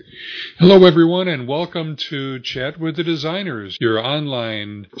Hello, everyone, and welcome to Chat with the Designers, your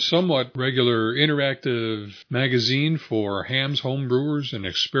online, somewhat regular interactive magazine for hams, homebrewers, and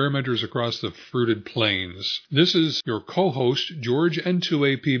experimenters across the fruited plains. This is your co-host, George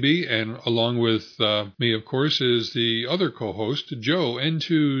N2APB, and along with me, of course, is the other co-host, Joe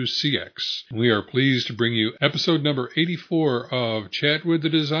N2CX. We are pleased to bring you episode number 84 of Chat with the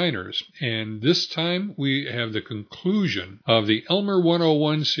Designers, and this time we have the conclusion of the Elmer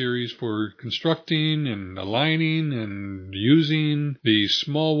 101 series for constructing and aligning and using the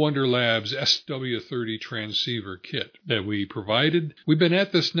Small Wonder Labs SW30 transceiver kit that we provided. We've been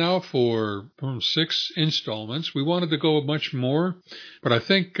at this now for 6 installments. We wanted to go much more, but I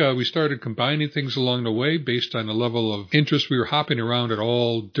think we started combining things along the way based on the level of interest. We were hopping around at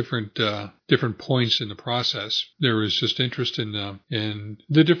all different points in the process. There was just interest in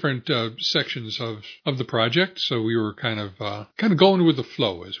the different sections of the project, so we were kind of going with the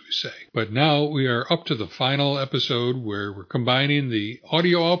flow, as we say. But now we are up to the final episode where we're combining the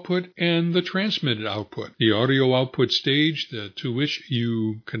audio output and the transmitted output. The audio output stage to which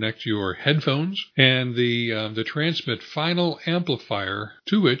you connect your headphones, and the transmit final amplifier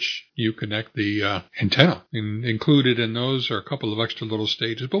to which you connect the antenna. Included in those are a couple of extra little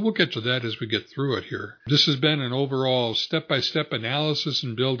stages, but we'll get to that as we get through it here. This has been an overall step-by-step analysis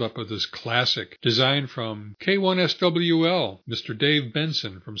and build-up of this classic, designed from K1SWL, Mr. Dave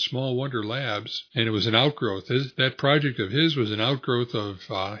Benson from Small Wonder Labs, and it was an outgrowth. That project of his was an outgrowth of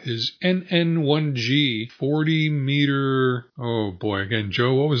his NN1G 40-meter, oh boy, again,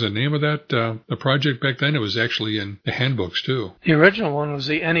 Joe, what was the name of that? The project back then? It was actually in the handbooks, too. The original one was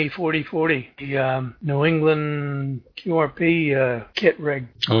the NE4040, the New England QRP kit rig.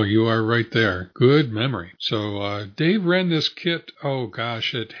 Oh, you are right there. Good memory. So Dave ran this kit, oh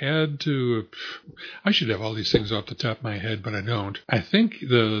gosh, it had to, I should have all these things off the top of my head, but I don't. I think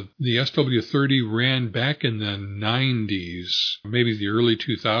the SW30 ran back in the 90s, maybe the early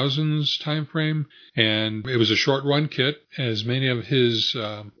 2000s time frame, and it was a short run kit, as many of his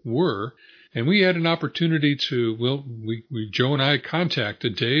were. And we had an opportunity to, Joe and I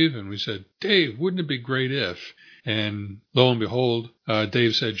contacted Dave, and we said, Dave, wouldn't it be great if? And lo and behold,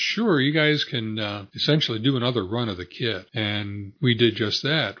 Dave said, sure, you guys can essentially do another run of the kit. And we did just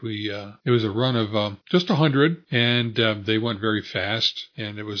that. It was a run of just 100, and they went very fast.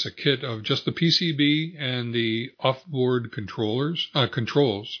 And it was a kit of just the PCB and the off-board controls,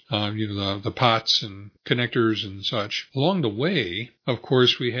 the pots and connectors and such. Along the way, of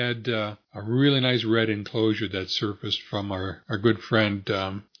course, we had a really nice red enclosure that surfaced from our good friend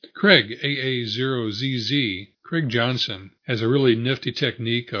Craig, AA0ZZ. Craig Johnson has a really nifty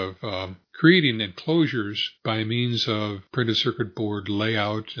technique of creating enclosures by means of printed circuit board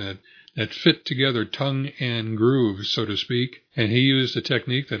layout that fit together tongue and groove, so to speak. And he used a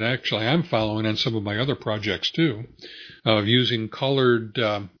technique that actually I'm following on some of my other projects too, of using colored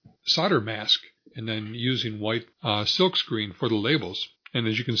solder mask and then using white silkscreen for the labels. And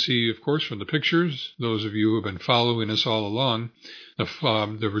as you can see, of course, from the pictures, those of you who have been following us all along,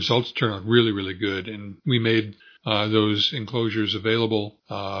 the results turn out really, really good. And we made those enclosures available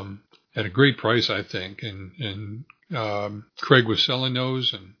at a great price, I think. And Craig was selling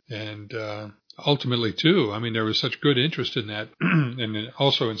those, and ultimately, too, I mean, there was such good interest in that, and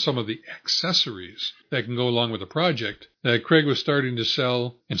also in some of the accessories that can go along with the project, that Craig was starting to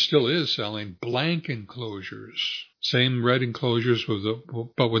sell, and still is selling, blank enclosures. Same red enclosures,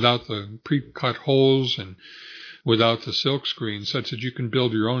 but without the pre-cut holes and without the silk screen, such that you can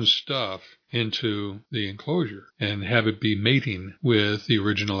build your own stuff into the enclosure and have it be mating with the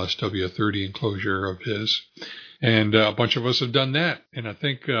original SW30 enclosure of his. And a bunch of us have done that. And I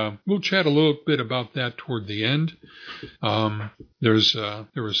think we'll chat a little bit about that toward the end. There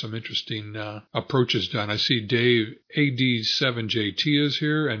were some interesting approaches done. I see Dave AD7JT is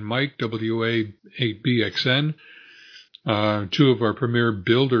here and Mike WA8BXN. Two of our premier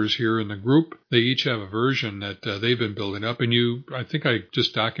builders here in the group. They each have a version that they've been building up, and I think I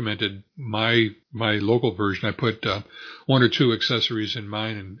just documented my local version. I put one or two accessories in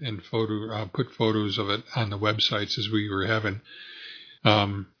mine and put photos of it on the websites as we were having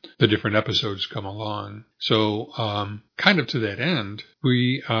the different episodes come along. So kind of to that end,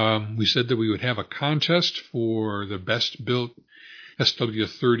 we said that we would have a contest for the best built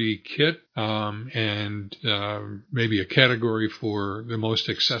SW30 kit, and maybe a category for the most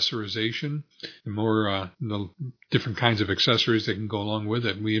accessorization, and more the different kinds of accessories that can go along with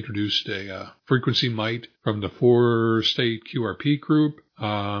it. And we introduced a frequency mite from the 4-state QRP group.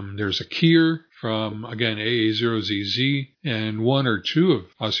 There's a keyer from, again, AA0ZZ, and one or two of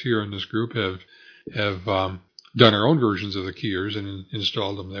us here in this group have done our own versions of the keyers and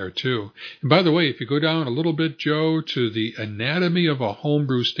installed them there too. And by the way, if you go down a little bit, Joe, to the anatomy of a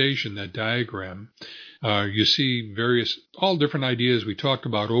homebrew station, that diagram, you see all different ideas we talked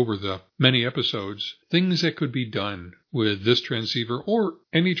about over the many episodes, things that could be done with this transceiver or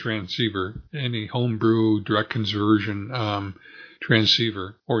any transceiver, any homebrew direct conversion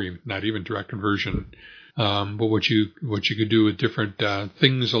transceiver, or even, not even direct conversion, but what you could do with different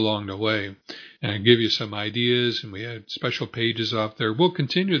things along the way, and give you some ideas. And we had special pages off there. We'll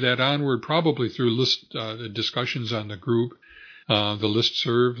continue that onward, probably through list discussions on the group, the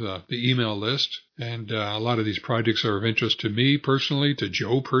listserv, the email list. And a lot of these projects are of interest to me personally, to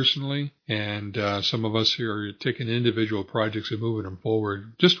Joe personally, and some of us here are taking individual projects and moving them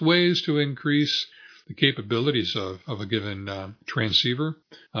forward. Just ways to increase the capabilities of a given transceiver,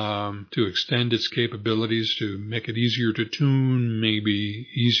 to extend its capabilities, to make it easier to tune, maybe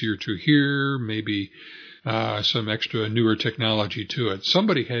easier to hear, maybe some extra newer technology to it.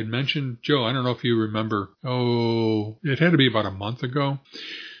 Somebody had mentioned, Joe, I don't know if you remember, it had to be about a month ago,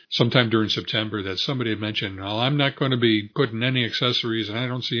 sometime during September, that somebody had mentioned, well, I'm not going to be putting any accessories, and I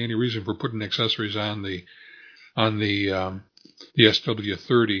don't see any reason for putting accessories on the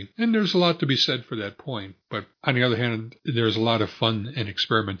SW30, and there's a lot to be said for that point. But on the other hand, there's a lot of fun and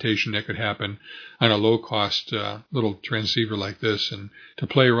experimentation that could happen on a low-cost little transceiver like this, and to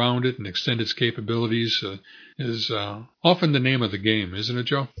play around it and extend its capabilities is often the name of the game, isn't it,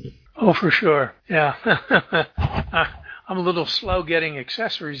 Joe? Oh, for sure. Yeah. I'm a little slow getting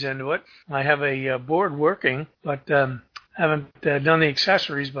accessories into it. I have a board working, but haven't done the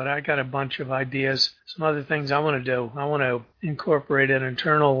accessories, but I got a bunch of ideas. Some other things I want to do. I want to incorporate an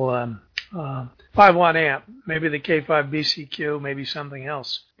internal 5-watt amp, maybe the K5BCQ, maybe something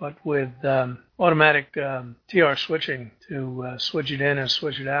else, but with automatic TR switching to switch it in and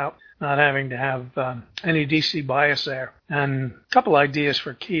switch it out, not having to have any DC bias there. And a couple ideas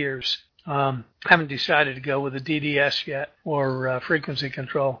for keyers. Haven't decided to go with the DDS yet or frequency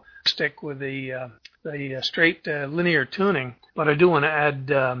control. Stick with the straight linear tuning, but I do want to add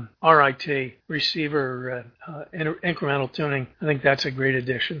RIT, receiver incremental tuning. I think that's a great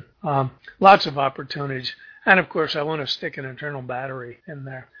addition. Lots of opportunities. And, of course, I want to stick an internal battery in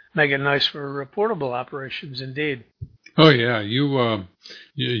there. Make it nice for portable operations, indeed. Oh, yeah.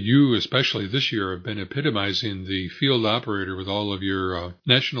 You especially this year have been epitomizing the field operator with all of your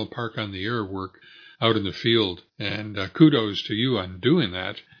National Park on the Air work out in the field. And kudos to you on doing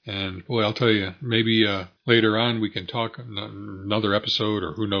that. And, boy, I'll tell you, maybe later on we can talk another episode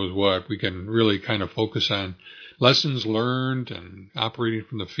or who knows what. We can really kind of focus on lessons learned and operating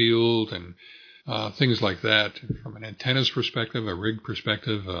from the field and things like that from an antennas perspective, a rig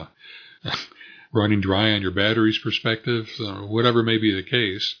perspective, running dry on your batteries perspective, whatever may be the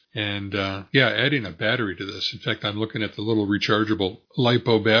case. And, adding a battery to this. In fact, I'm looking at the little rechargeable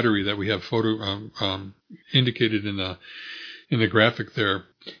LiPo battery that we have indicated in the graphic there.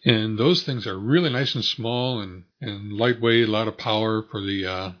 And those things are really nice and small and lightweight, a lot of power for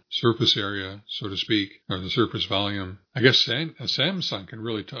the surface area, so to speak, or the surface volume. I guess Samsung can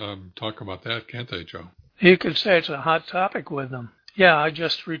really talk about that, can't they, Joe? You could say it's a hot topic with them. Yeah, I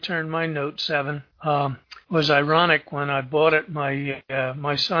just returned my Note 7. It was ironic when I bought it,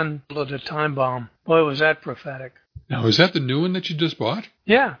 my son blew a time bomb. Boy, was that prophetic. Now, is that the new one that you just bought?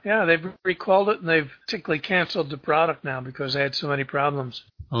 Yeah, they've recalled it, and they've particularly canceled the product now because they had so many problems.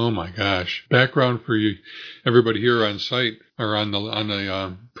 Oh, my gosh. Background for you, everybody here on site, or on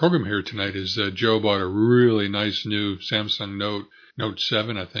the program here tonight, is Joe bought a really nice new Samsung Note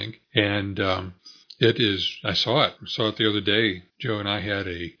 7, I think, and it is, I saw it the other day. Joe and I had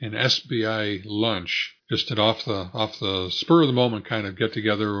an SBI lunch, just off the spur of the moment kind of get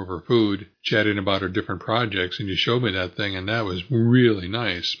together over food, chatting about our different projects, and you showed me that thing, and that was really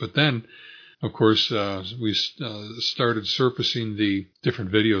nice. But then, of course, we started surfacing the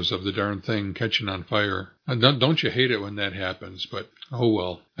different videos of the darn thing catching on fire. And don't you hate it when that happens? But, oh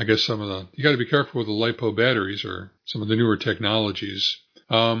well, I guess you got to be careful with the LiPo batteries or some of the newer technologies.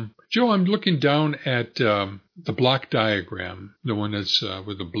 Joe, I'm looking down at the block diagram, the one that's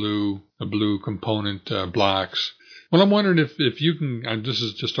with the blue component blocks. Well, I'm wondering if you can. This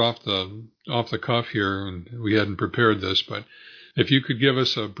is just off the cuff here, and we hadn't prepared this, but if you could give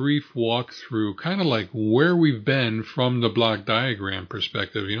us a brief walkthrough, kind of like where we've been from the block diagram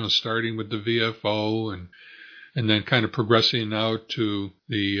perspective. Starting with the VFO and then kind of progressing out to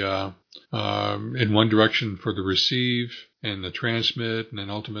the in one direction for the receive and the transmit, and then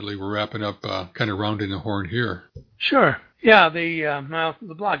ultimately we're wrapping up, kind of rounding the horn here. Sure. Yeah,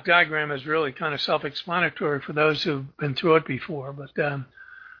 the block diagram is really kind of self-explanatory for those who've been through it before, but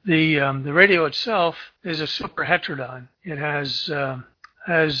The radio itself is a super heterodyne. It has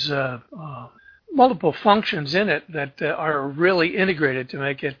multiple functions in it that are really integrated to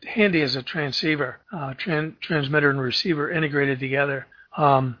make it handy as a transceiver, transmitter and receiver integrated together.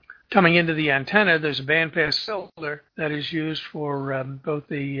 Coming into the antenna, there's a bandpass filter that is used for both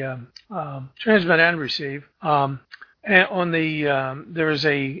the transmit and receive. And on the there is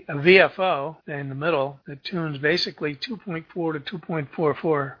a VFO in the middle that tunes basically 2.4 to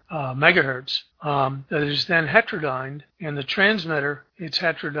 2.44 megahertz. That is then heterodyned, and the transmitter, it's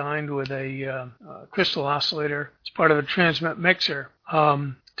heterodyned with a crystal oscillator. It's part of a transmit mixer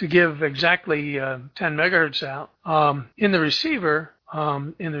to give exactly 10 megahertz out. In the receiver,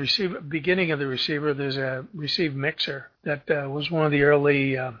 beginning of the receiver, there's a receive mixer that was one of the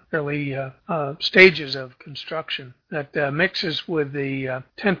early stages of construction that mixes with the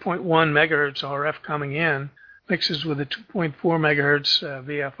 10.1 megahertz RF coming in, mixes with the 2.4 megahertz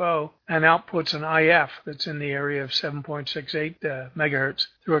VFO, and outputs an IF that's in the area of 7.68 megahertz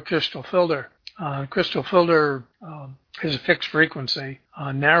through a crystal filter. Crystal filter is a fixed frequency,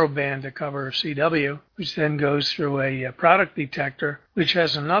 narrow band to cover CW, which then goes through a product detector, which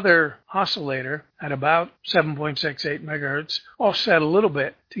has another oscillator at about 7.68 megahertz, offset a little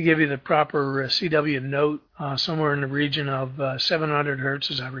bit to give you the proper CW note, somewhere in the region of 700 hertz,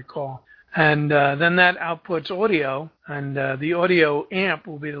 as I recall. And then that outputs audio, and the audio amp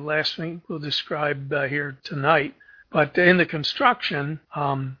will be the last thing we'll describe here tonight. But in the construction,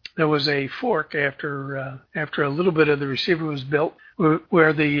 there was a fork after a little bit of the receiver was built,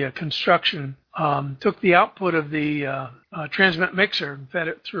 where the construction took the output of the transmit mixer and fed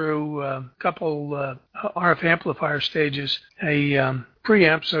it through a couple RF amplifier stages, a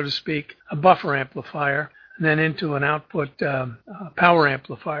preamp, so to speak, a buffer amplifier, and then into an output power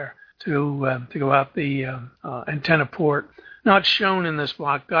amplifier to go out the antenna port. Not shown in this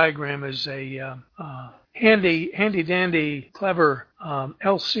block diagram is a handy dandy, clever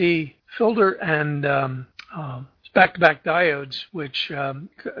LC filter and back-to-back diodes, which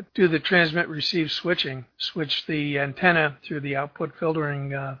do the transmit-receive switching, switch the antenna through the output filtering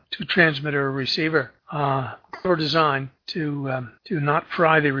to transmitter or receiver. Clever design to not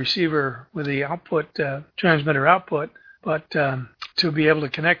fry the receiver with the output transmitter output, but to be able to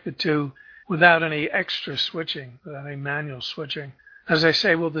connect the two without any extra switching, without any manual switching. As I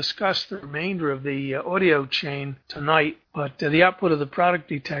say, we'll discuss the remainder of the audio chain tonight, but the output of the product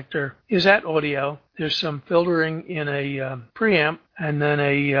detector is at audio. There's some filtering in a preamp, and then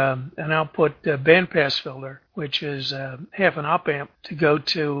an output bandpass filter, which is half an op amp to go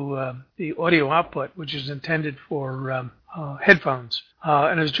to the audio output, which is intended for headphones.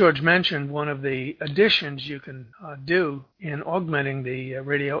 And as George mentioned, one of the additions you can do in augmenting the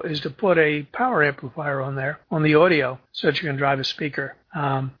radio is to put a power amplifier on there, on the audio, so that you can drive a speaker.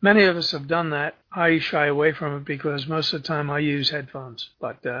 Many of us have done that. I shy away from it because most of the time I use headphones.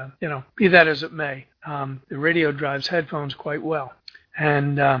 But, be that as it may, the radio drives headphones quite well.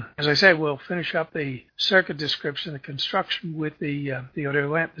 And as I say, we'll finish up the circuit description, the construction with the audio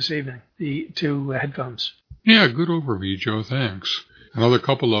lamp this evening, the two headphones. Yeah, good overview, Joe. Thanks. Another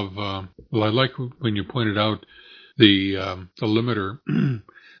couple of, I like when you pointed out the limiter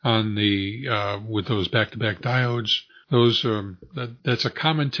on the, with those back-to-back diodes. Those, that's a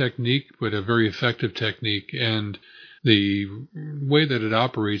common technique, but a very effective technique. And the way that it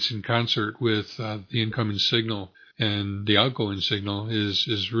operates in concert with the incoming signal and the outgoing signal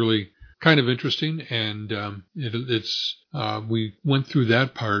is really kind of interesting, and we went through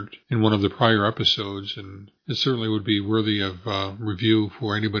that part in one of the prior episodes, and it certainly would be worthy of review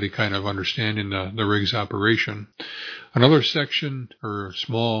for anybody kind of understanding the rig's operation. Another section or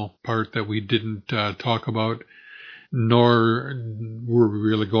small part that we didn't talk about, nor were we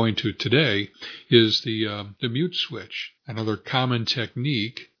really going to today, is the mute switch. Another common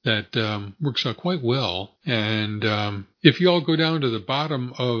technique that works out quite well. And if you all go down to the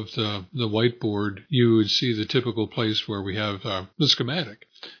bottom of the whiteboard, you would see the typical place where we have the schematic.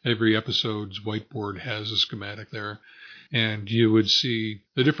 Every episode's whiteboard has a schematic there. And you would see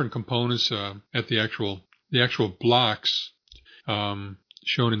the different components at the actual blocks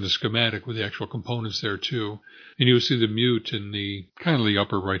shown in the schematic with the actual components there too. And you will see the mute in the kind of the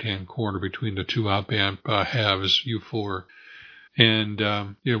upper right-hand corner between the two op-amp halves, U4. And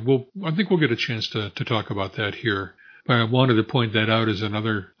I think we'll get a chance to talk about that here. But I wanted to point that out as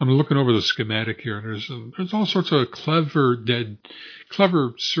another. I'm looking over the schematic here, and there's all sorts of clever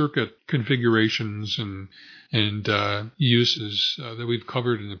circuit configurations and uses that we've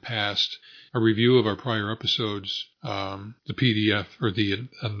covered in the past. A review of our prior episodes, the PDF or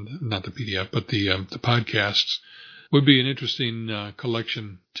not the PDF, but the podcasts would be an interesting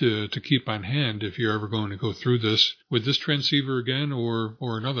collection to keep on hand if you're ever going to go through this with this transceiver again or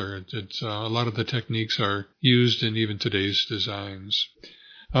another. It's a lot of the techniques are used in even today's designs.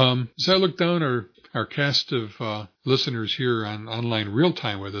 As I look down our cast of listeners here on online real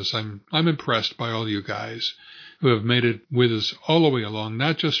time with us, I'm impressed by all you guys who have made it with us all the way along,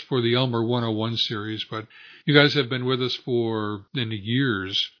 not just for the Elmer 101 series, but you guys have been with us for in the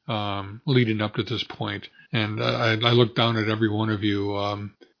years leading up to this point. And I look down at every one of you,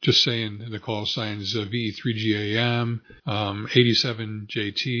 just saying the call signs VE3GAM,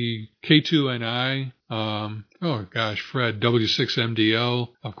 87JT, K2NI, oh gosh, Fred, W6MDL,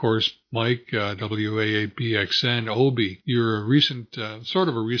 of course, Mike, WA8BXN, Obi. You're a recent, sort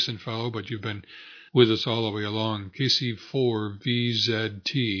of a recent fellow, but you've been with us all the way along.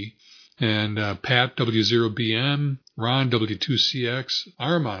 KC4VZT, and Pat, W0BM, Ron, W2CX,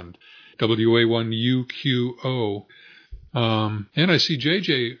 Armand, WA1UQO. And I see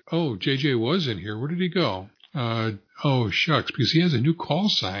JJ. Oh, JJ was in here. Where did he go? Oh, shucks, because he has a new call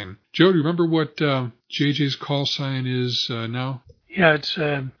sign. Joe, do you remember what JJ's call sign is now? Yeah, it's,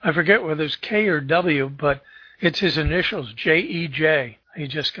 I forget whether it's K or W, but it's his initials, JEJ. He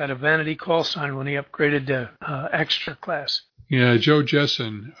just got a vanity call sign when he upgraded to extra class. Yeah, Joe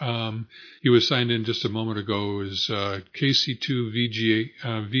Jessen, he was signed in just a moment ago as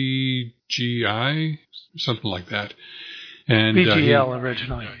KC2VGI, something like that. And VGL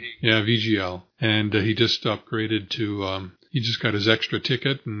originally. Yeah, VGL. And he just upgraded to, he just got his extra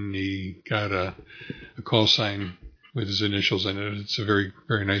ticket and he got a call sign with his initials in it. It's a very,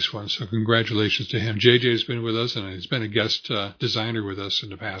 very nice one. So congratulations to him. JJ's been with us, and he's been a guest designer with us in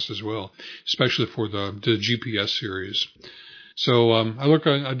the past as well, especially for the GPS series. So I look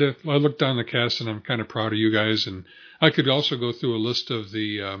down the cast, and I'm kind of proud of you guys. And I could also go through a list of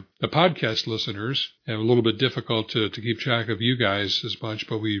the podcast listeners. And a little bit difficult to keep track of you guys as much,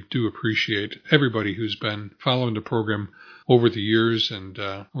 but we do appreciate everybody who's been following the program over the years, and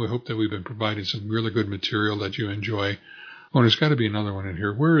we hope that we've been providing some really good material that you enjoy. Oh, and there's got to be another one in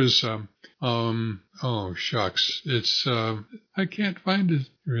here. Where is oh shucks, it's I can't find it.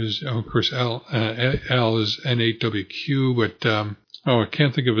 There is, of course, L is N8WQ, but I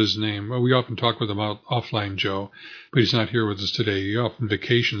can't think of his name. Well, we often talk with him offline, Joe, but he's not here with us today. He often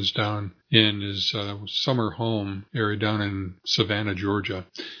vacations down in his summer home area down in Savannah, Georgia.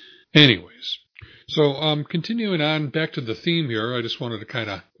 Anyways. So continuing on back to the theme here, I just wanted to kind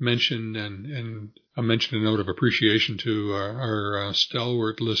of mention and mention a note of appreciation to our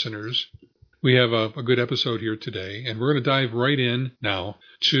stalwart listeners. We have a good episode here today, and we're going to dive right in now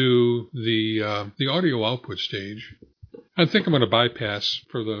to the audio output stage. I think I'm going to bypass,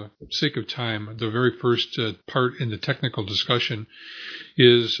 for the sake of time, the very first part in the technical discussion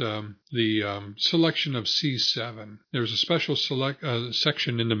is the selection of C7. There's a special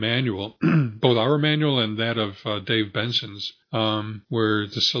section in the manual, both our manual and that of Dave Benson's, where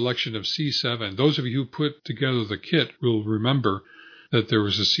the selection of C7. Those of you who put together the kit will remember that there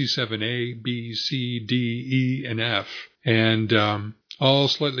was a C7A, B, C, D, E, and F, and all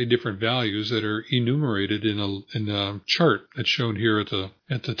slightly different values that are enumerated in a chart that's shown here at the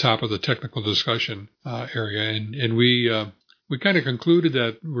top of the technical discussion area, and we kind of concluded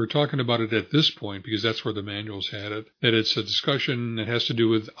that we're talking about it at this point because that's where the manuals had it, that it's a discussion that has to do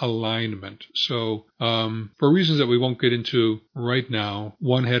with alignment. So for reasons that we won't get into right now,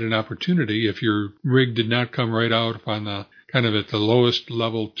 one had an opportunity, if your rig did not come right out on the kind of at the lowest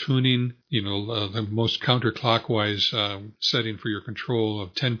level tuning, the most counterclockwise setting for your control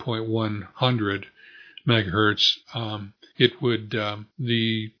of 10.100 megahertz, it would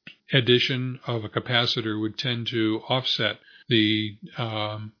the addition of a capacitor would tend to offset the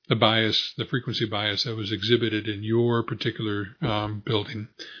bias, the frequency bias that was exhibited in your particular building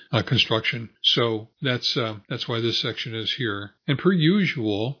construction. So that's why this section is here. And per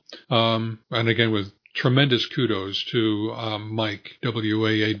usual, and again with tremendous kudos to Mike,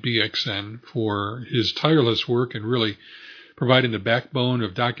 WA8BXN, for his tireless work and really providing the backbone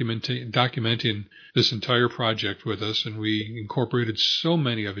of documenting this entire project with us. And we incorporated so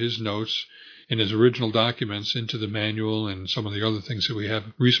many of his notes in his original documents into the manual and some of the other things that we have,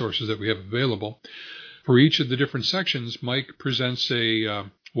 resources that we have available. For each of the different sections, Mike presents a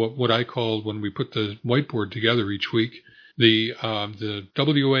what I call, when we put the whiteboard together each week, the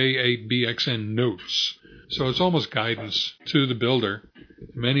WA8BXN notes. So it's almost guidance to the builder.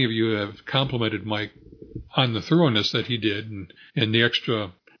 Many of you have complimented Mike on the thoroughness that he did and the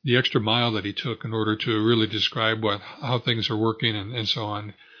extra mile that he took in order to really describe how things are working and so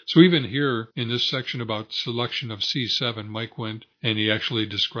on. So even here in this section about selection of C7, Mike went and he actually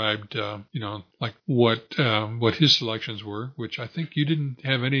described, like what his selections were, which I think you didn't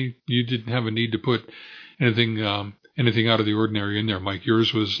have a need to put anything out of the ordinary in there, Mike.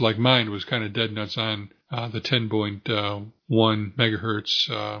 Yours was like mine, was kind of dead nuts on the 10.1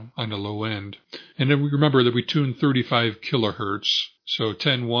 megahertz on the low end. And then we remember that we tuned 35 kilohertz. So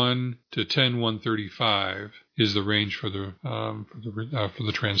 10.1 to 10.135 is the range for the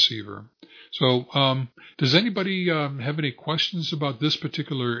transceiver. So does anybody have any questions about this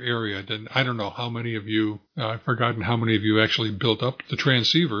particular area? Then I don't know how many of you, I've forgotten how many of you actually built up the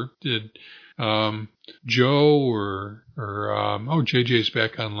transceiver. Did Joe or JJ's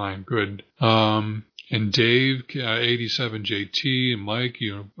back online. Good. And Dave, 87JT, and Mike,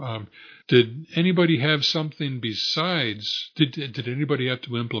 did anybody have something besides, did anybody have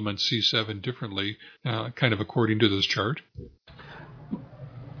to implement C7 differently, kind of according to this chart?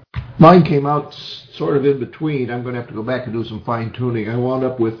 Mine came out sort of in between. I'm going to have to go back and do some fine tuning. I wound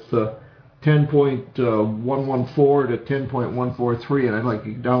up with 10.114 to 10.143, and I'd like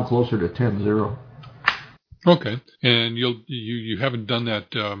to get down closer to 10.0. Okay, and you haven't done that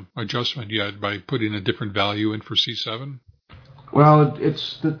adjustment yet by putting a different value in for C7? Well,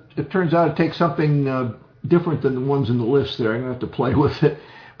 it turns out it takes something different than the ones in the list there. I'm going to have to play with it.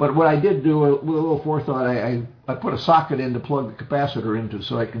 But what I did do, with a little forethought, I put a socket in to plug the capacitor into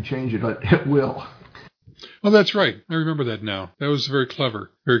so I can change it at will. Oh, that's right. I remember that now. That was very clever,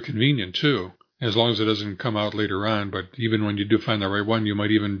 very convenient too. As long as it doesn't come out later on, but even when you do find the right one, you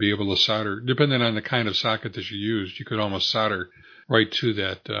might even be able to solder, depending on the kind of socket that you used, you could almost solder right to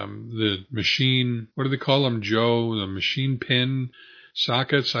that. The machine, what do they call them, Joe? The machine pin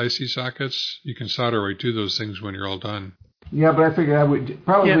sockets, IC sockets. You can solder right to those things when you're all done. Yeah, but I figured I would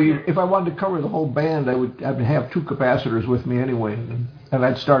probably, if I wanted to cover the whole band, I'd have two capacitors with me anyway, and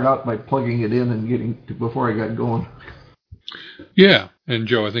I'd start out by plugging it in and getting before I got going. Yeah, and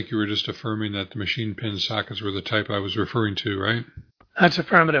Joe, I think you were just affirming that the machine pin sockets were the type I was referring to, right? That's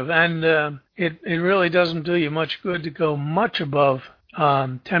affirmative, and it really doesn't do you much good to go much above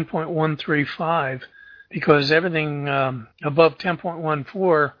 10.135 because everything above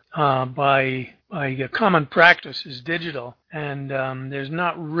 10.14 by common practice is digital, and there's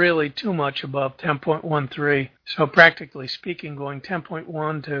not really too much above 10.13. So practically speaking, going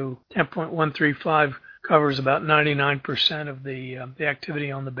 10.1 to 10.135 covers about 99% of the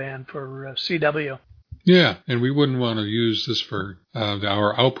activity on the band for CW. Yeah, and we wouldn't want to use this for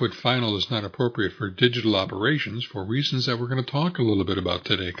our output final is not appropriate for digital operations for reasons that we're going to talk a little bit about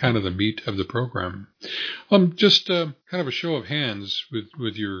today, kind of the meat of the program. Just kind of a show of hands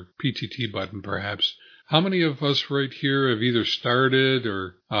with your PTT button, perhaps. How many of us right here have either started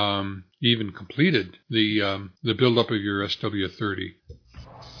or even completed the buildup of your SW30?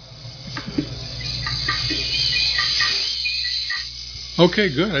 Okay,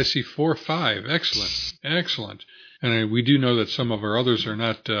 good. I see 4 or 5. Excellent. And we do know that some of our others are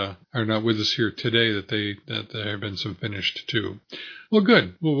not with us here today. That there have been some finished too. Well,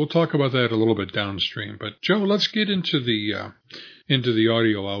 good. Well, we'll talk about that a little bit downstream. But Joe, let's get into the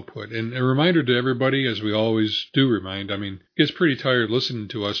audio output. And a reminder to everybody, as we always do remind. I mean, it gets pretty tired listening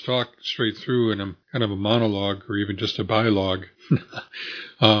to us talk straight through in a kind of a monologue or even just a bilog.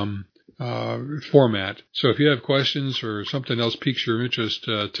 Format. So if you have questions or something else piques your interest,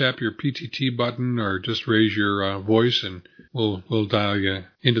 tap your PTT button or just raise your voice and we'll dial you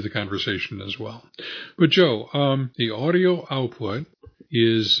into the conversation as well. But Joe, the audio output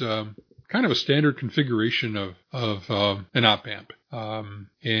is kind of a standard configuration of an op amp.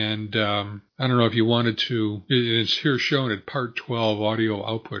 And I don't know if you wanted to, it's here shown at Part 12 Audio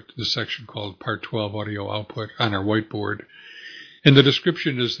Output, the section called Part 12 Audio Output on our whiteboard. And the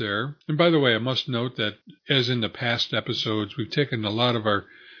description is there. And by the way, I must note that as in the past episodes, we've taken a lot of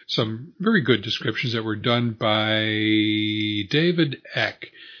some very good descriptions that were done by David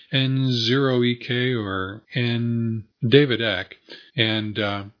Eck, N0EK or David Eck, and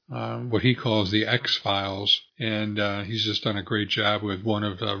what he calls the X files. And he's just done a great job with one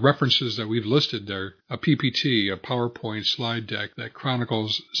of the references that we've listed there, a PPT, a PowerPoint slide deck that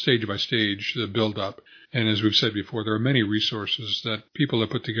chronicles stage by stage the build-up. And as we've said before, there are many resources that people have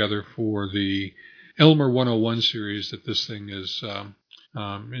put together for the Elmer 101 series that this thing is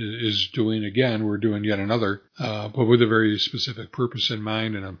doing. Again, we're doing yet another, but with a very specific purpose in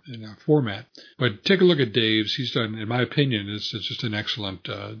mind and a format. But take a look at Dave's. He's done, in my opinion, it's just an excellent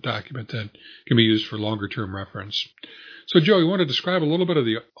document that can be used for longer-term reference. So, Joe, you want to describe a little bit of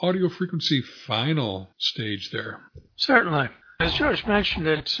the audio frequency final stage there? Certainly. As George mentioned,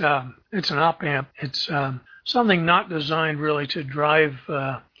 it's an op amp. It's something not designed really to drive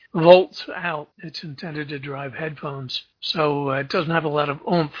volts out. It's intended to drive headphones, so it doesn't have a lot of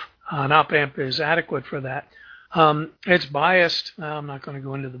oomph. An op amp is adequate for that. It's biased. I'm not going to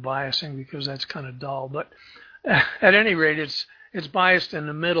go into the biasing because that's kind of dull, but at any rate, it's biased in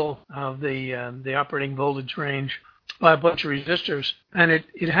the middle of the operating voltage range by a bunch of resistors, and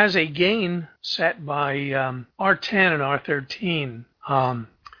it has a gain set by R10 and R13.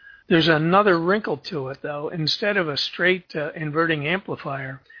 There's another wrinkle to it, though. Instead of a straight inverting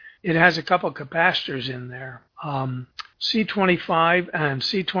amplifier, it has a couple capacitors in there, C25 and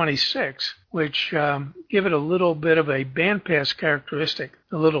C26, which give it a little bit of a bandpass characteristic,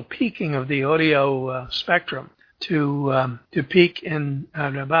 a little peaking of the audio spectrum to peak in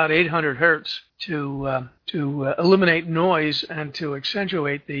at about 800 hertz to eliminate noise and to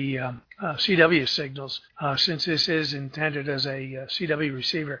accentuate the CW signals, since this is intended as a CW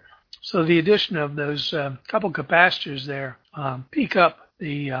receiver. So the addition of those couple capacitors there peak up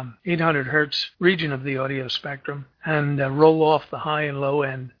the 800 hertz region of the audio spectrum and roll off the high and low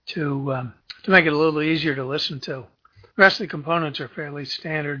end to make it a little easier to listen to. The rest of the components are fairly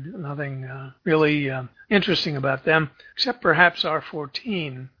standard, nothing really interesting about them, except perhaps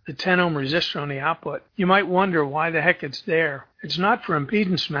R14, the 10 ohm resistor on the output. You might wonder why the heck it's there. It's not for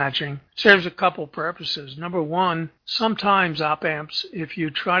impedance matching. It serves a couple purposes. Number one, sometimes op amps, if you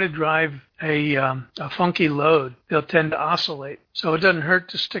try to drive a funky load, they'll tend to oscillate. So it doesn't hurt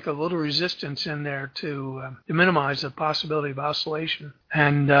to stick a little resistance in there to minimize the possibility of oscillation.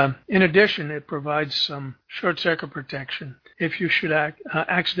 And in addition, it provides some short circuit protection. If you should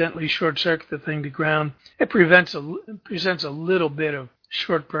accidentally short circuit the thing to ground, it presents a little bit of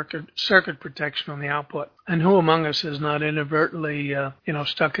short circuit protection on the output. And who among us has not inadvertently,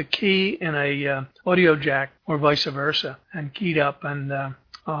 stuck a key in a audio jack or vice versa and keyed up, and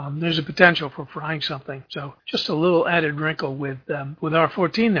there's a potential for frying something. So just a little added wrinkle with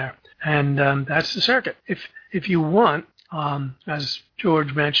R14 there, and that's the circuit. If you want, as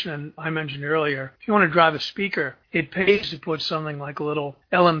George mentioned and I mentioned earlier, if you want to drive a speaker, it pays to put something like a little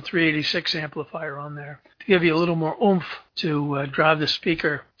LM386 amplifier on there to give you a little more oomph to drive the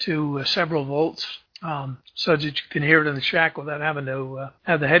speaker to several volts, so that you can hear it in the shack without having to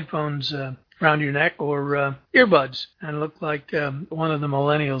have the headphones around your neck or earbuds and look like one of the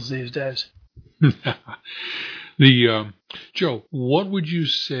millennials these days. Joe, what would you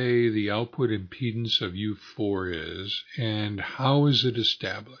say the output impedance of U4 is, and how is it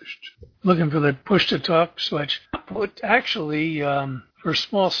established? Looking for the push-to-talk switch. Output, actually, for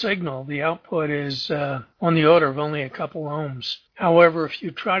small signal, the output is on the order of only a couple ohms. However, if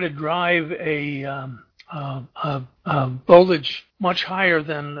you try to drive a voltage much higher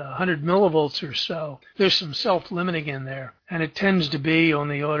than 100 millivolts or so, there's some self-limiting in there, and it tends to be on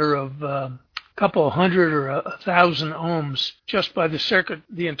the order of couple hundred or 1,000 ohms just by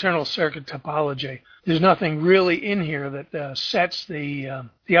the internal circuit topology. There's nothing really in here that sets the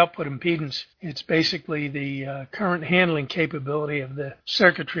output impedance. It's basically the current handling capability of the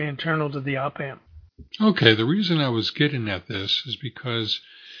circuitry internal to the op amp. Okay, the reason I was getting at this is because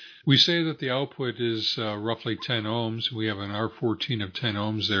we say that the output is roughly 10 ohms. We have an R14 of 10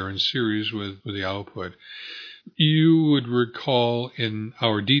 ohms there in series with the output. You would recall in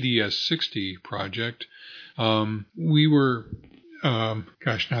our DDS60 project, we were, now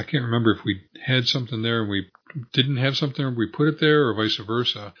I can't remember if we had something there and we didn't have something, or we put it there, or vice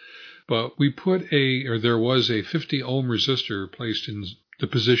versa. But we there was a 50 ohm resistor placed in the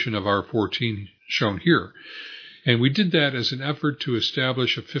position of R14 shown here. And we did that as an effort to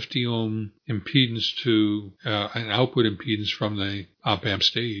establish a 50 ohm impedance to an output impedance from the op amp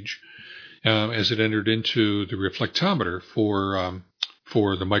stage. As it entered into the reflectometer for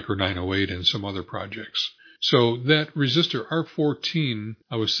the Micro 908 and some other projects. So that resistor R14,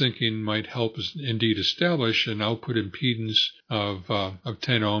 I was thinking, might help us indeed establish an output impedance of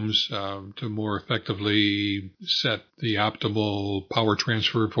 10 ohms to more effectively set the optimal power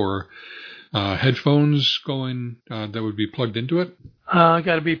transfer for headphones going that would be plugged into it. Got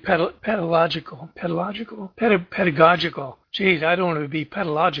to be pedagogical. Geez, I don't want to be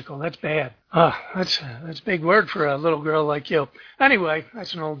pedological. That's bad. That's a big word for a little girl like you. Anyway,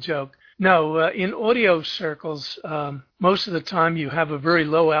 that's an old joke. No, in audio circles, most of the time you have a very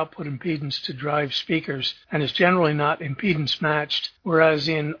low output impedance to drive speakers, and it's generally not impedance matched, whereas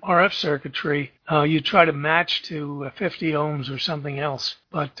in RF circuitry, you try to match to 50 ohms or something else.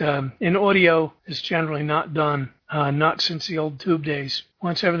 But in audio, it's generally not done, not since the old tube days.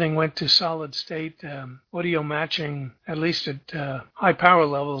 Once everything went to solid state, audio matching, at least at high power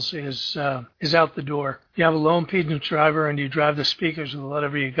levels, is out the door. You have a low impedance driver and you drive the speakers with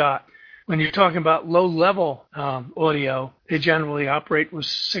whatever you got. when you're talking about low-level audio, they generally operate with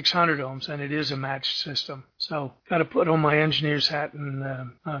 600 ohms, and it is a matched system. So got to put on my engineer's hat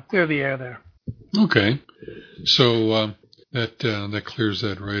and clear the air there. Okay. So that clears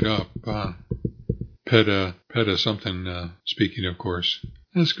that right up. PETA something, speaking of course.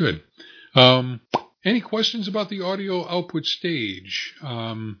 That's good. Any questions about the audio output stage?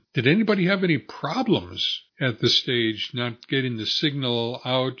 Did anybody have any problems at this stage not getting the signal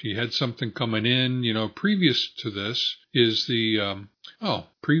out? You had something coming in, previous to this is the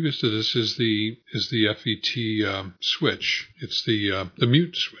FET switch. It's the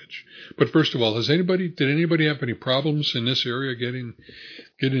mute switch. But first of all, did anybody have any problems in this area getting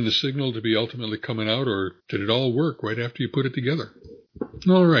the signal to be ultimately coming out, or did it all work right after you put it together?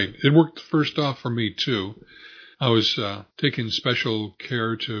 All right. It worked first off for me, too. I was taking special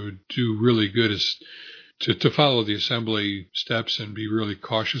care to do really good, to follow the assembly steps and be really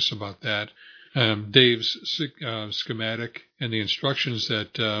cautious about that. Dave's schematic and the instructions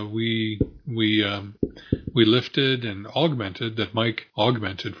that we lifted and augmented, that Mike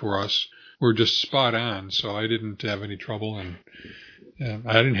augmented for us, were just spot on. So I didn't have any trouble, and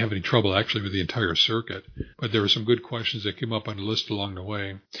I didn't have any trouble actually with the entire circuit, but there were some good questions that came up on the list along the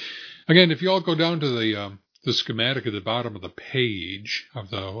way. Again, if you all go down to the schematic at the bottom of the page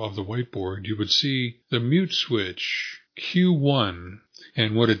of the whiteboard, you would see the mute switch Q1,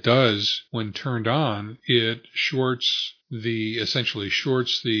 and what it does when turned on, it essentially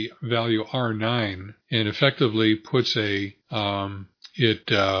shorts the value R9 and effectively puts a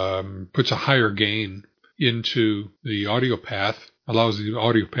higher gain into the audio path, allows the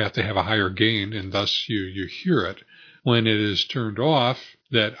audio path to have a higher gain, and thus you hear it. When it is turned off,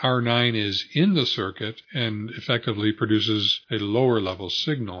 that R9 is in the circuit and effectively produces a lower level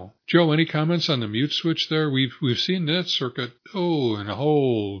signal. Joe, any comments on the mute switch there? We've seen that circuit in a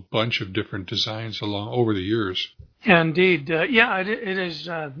whole bunch of different designs over the years. Yeah, indeed. It is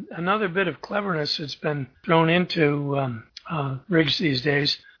another bit of cleverness that's been thrown into rigs these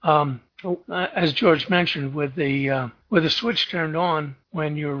days. As George mentioned, with the switch turned on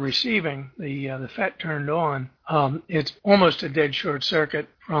when you're receiving, the FET turned on, it's almost a dead short circuit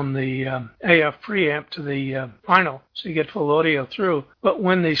from the AF preamp to the final, so you get full audio through. But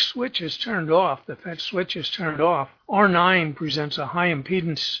when the switch is turned off, the FET switch is turned off, R9 presents a high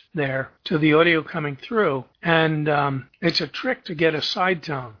impedance there to the audio coming through, and it's a trick to get a side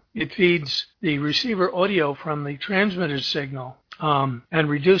tone. It feeds the receiver audio from the transmitted signal and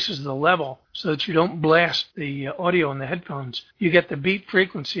reduces the level so that you don't blast the audio in the headphones. You get the beat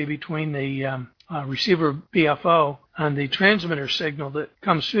frequency between the receiver BFO and the transmitter signal that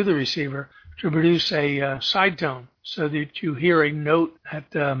comes through the receiver to produce a side tone so that you hear a note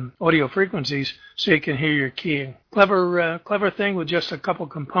at audio frequencies so you can hear your keying. Clever thing with just a couple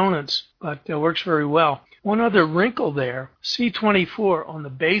components, but it works very well. One other wrinkle there, C24 on the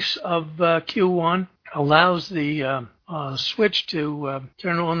base of Q1 allows the switch to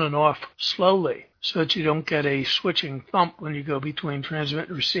turn on and off slowly so that you don't get a switching thump when you go between transmit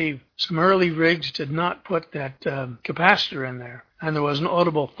and receive. Some early rigs did not put that capacitor in there, and there was an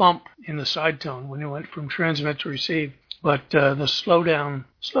audible thump in the side tone when you went from transmit to receive. But the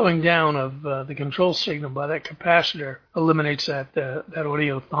slowing down of the control signal by that capacitor eliminates that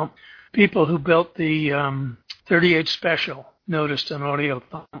audio thump. People who built the 38 Special noticed an audio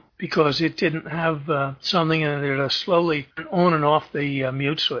thump because it didn't have something in there to slowly turn on and off the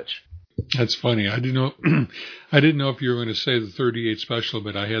mute switch. That's funny. I didn't know if you were going to say the 38 Special,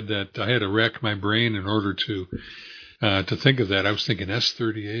 but I had to rack my brain in order to think of that. I was thinking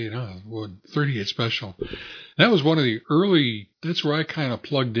S38, 38 Special. That was one of the early. That's where I kind of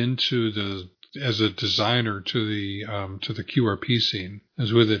plugged into as a designer to the QRP scene. I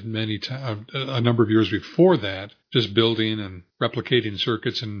was with it a number of years before that, just building and replicating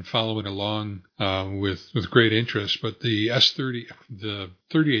circuits and following along with great interest. But the the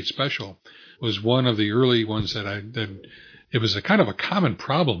 38 Special was one of the early ones that it was a kind of a common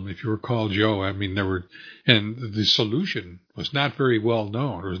problem, if you recall, Joe. I mean, and the solution was not very well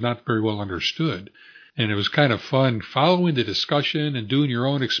known, or was not very well understood. And it was kind of fun following the discussion and doing your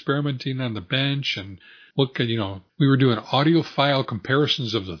own experimenting on the bench. And we were doing audiophile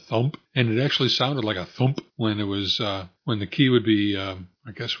comparisons of the thump, and it actually sounded like a thump when it was when the key would be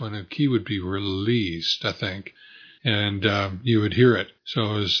when a key would be released, I think, and you would hear it. So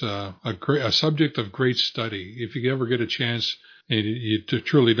it was a subject of great study. If you ever get a chance, and you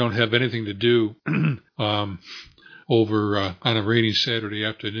truly don't have anything to do. Over on a rainy Saturday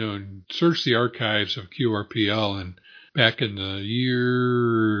afternoon, search the archives of QRPL back in the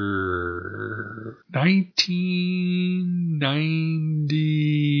year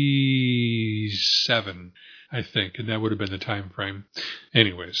 1997, I think, and that would have been the time frame.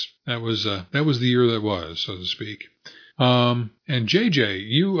 Anyways, that was the year that was, so to speak. And JJ,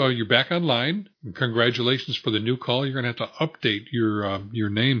 you're back online. Congratulations for the new call. You're going to have to update your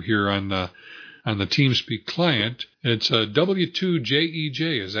name here on the TeamSpeak client. It's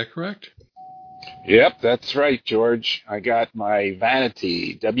W2JEJ. Is that correct? Yep, that's right, George. I got my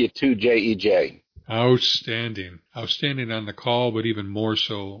vanity, W2JEJ. Outstanding on the call, but even more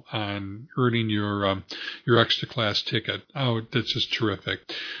so on earning your extra class ticket. Oh, that's just terrific.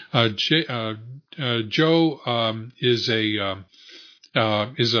 Joe is an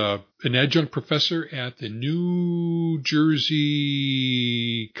adjunct professor at the New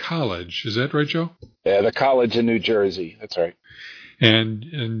Jersey College. Is that right, Joe? Yeah, the college in New Jersey. That's right.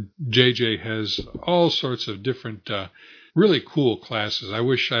 And JJ has all sorts of different really cool classes. I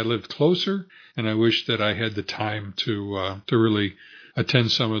wish I lived closer, and I wish that I had the time to really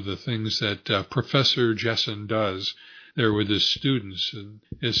attend some of the things that Professor Jessen does there with his students. And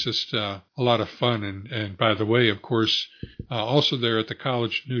it's just a lot of fun. And by the way, of course, also there at the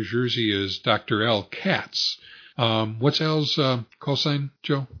College of New Jersey is Dr. Al Katz. What's Al's call sign,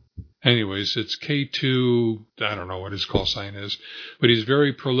 Joe? Anyways, it's K2, I don't know what his call sign is, but he's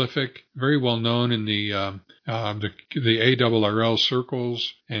very prolific, very well known in the ARRL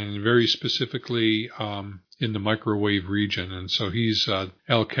circles, and very specifically in the microwave region. And so he's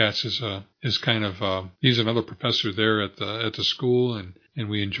Al Katz is kind of he's another professor there at the school, and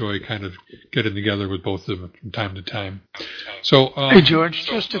we enjoy kind of getting together with both of them from time to time. So hey George,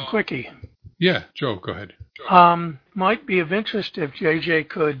 just a quickie. Yeah, Joe, go ahead. Might be of interest if JJ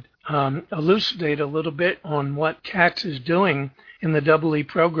could elucidate a little bit on what Katz is doing in the EE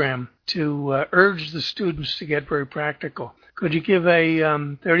program to urge the students to get very practical. Could you give a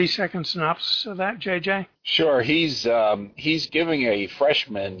 30-second synopsis of that, JJ? Sure. He's giving a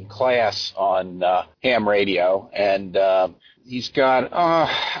freshman class on ham radio, and he's got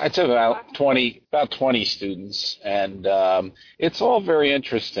I'd say about 20 students, and it's all very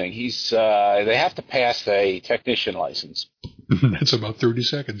interesting. They have to pass a technician license. That's about 30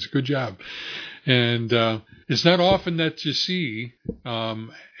 seconds. Good job. And it's not often that you see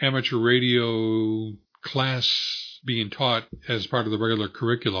amateur radio class being taught as part of the regular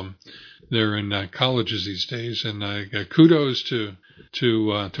curriculum there in colleges these days. And kudos to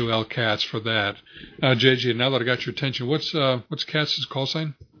Al Katz for that. JJ, now that I got your attention, what's Katz's call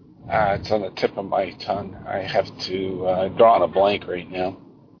sign? It's on the tip of my tongue. I have to draw on a blank right now.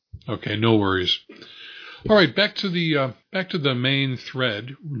 Okay, no worries. All right, back to the main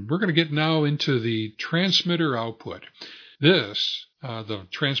thread. We're going to get now into the transmitter output. This, the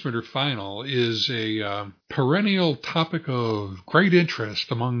transmitter final, is a perennial topic of great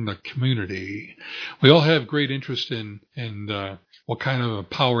interest among the community. We all have great interest in what kind of a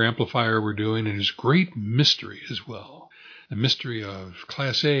power amplifier we're doing, and there's great mystery as well. The mystery of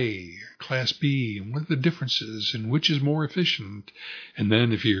Class A, Class B, and what are the differences, and which is more efficient. And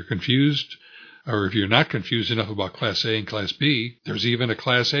then if you're confused, or if you're not confused enough about Class A and Class B, there's even a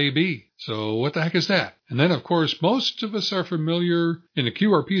Class AB. So what the heck is that? And then, of course, most of us are familiar in the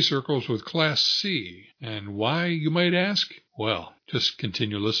QRP circles with Class C. And why, you might ask? Well, just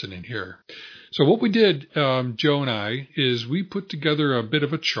continue listening here. So what we did, Joe and I, is we put together a bit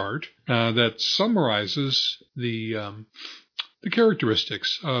of a chart that summarizes the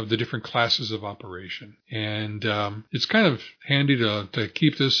characteristics of the different classes of operation. And it's kind of handy to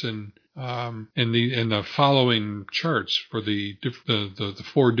keep this in the following charts for the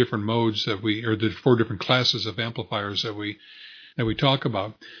four different modes or the four different classes of amplifiers that we talk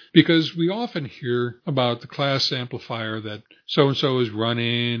about, because we often hear about the class amplifier that so-and-so is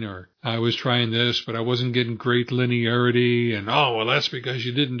running, or I was trying this, but I wasn't getting great linearity, and that's because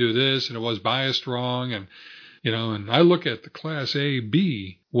you didn't do this, and it was biased wrong, and and I look at the Class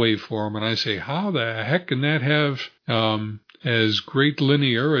A-B waveform, and I say, how the heck can that have as great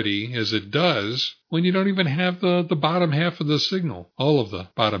linearity as it does when you don't even have the bottom half of the signal, all of the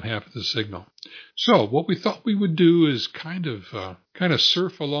bottom half of the signal? So what we thought we would do is kind of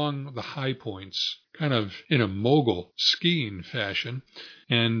surf along the high points, kind of in a mogul skiing fashion,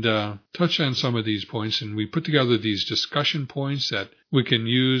 and touch on some of these points. And we put together these discussion points that we can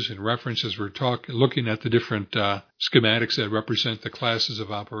use and reference as we're looking at the different schematics that represent the classes of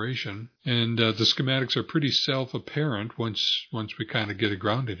operation. And the schematics are pretty self-apparent once we kind of get it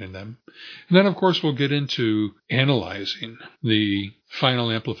grounded in them. And then, of course, we'll get into analyzing the final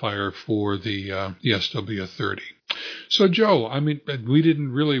amplifier for the SW30. So, Joe, I mean, we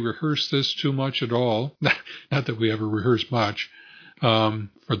didn't really rehearse this too much at all. Not that we ever rehearse much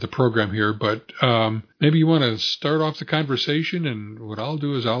for the program here, but maybe you want to start off the conversation, and what I'll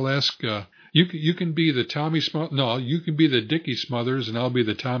do is I'll ask. You can be the you can be the Dickie Smothers, and I'll be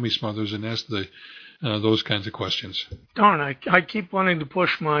the Tommy Smothers, and ask those kinds of questions. Darn, I keep wanting to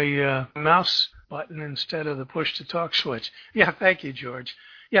push my mouse button instead of the push to talk switch. Yeah, thank you, George.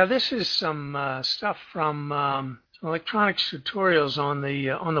 Yeah, this is some stuff from some electronics tutorials on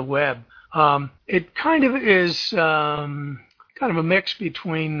the web. It kind of is kind of a mix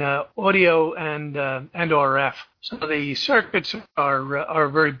between audio and RF. So the circuits are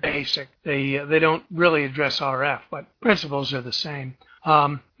very basic. They don't really address RF, but principles are the same.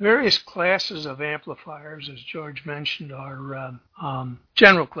 Various classes of amplifiers, as George mentioned, are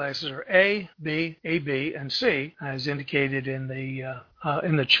general classes are A, B, AB, and C, as indicated in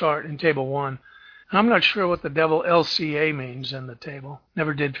the chart in Table 1. I'm not sure what the devil LCA means in the table.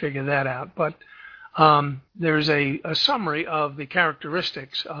 Never did figure that out, but there's a summary of the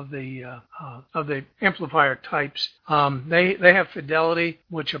characteristics of the amplifier types. They have fidelity,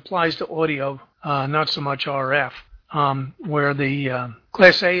 which applies to audio, not so much RF. Where the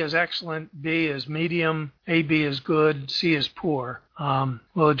Class A is excellent, B is medium, AB is good, C is poor.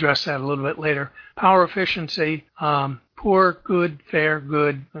 We'll address that a little bit later. Power efficiency, poor, good, fair,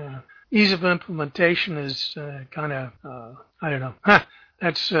 good. Ease of implementation is kind of, I don't know.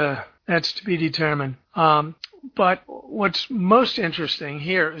 That's to be determined. But what's most interesting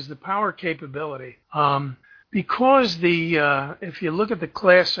here is the power capability. Because if you look at the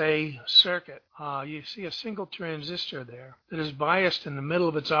Class A circuit, you see a single transistor there that is biased in the middle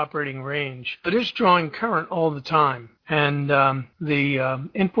of its operating range. It is drawing current all the time, and the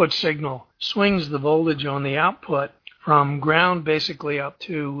input signal swings the voltage on the output from ground basically up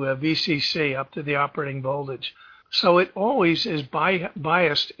to VCC, up to the operating voltage. So it always is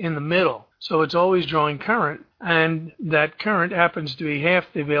biased in the middle. So it's always drawing current, and that current happens to be half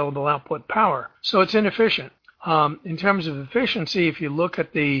the available output power. So it's inefficient. In terms of efficiency, if you look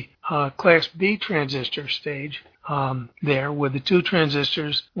at the Class B transistor stage there with the two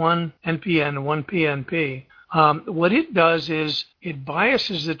transistors, one NPN and one PNP, what it does is it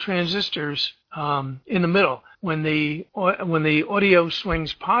biases the transistors in the middle. When the audio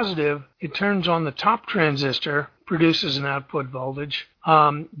swings positive, it turns on the top transistor, produces an output voltage,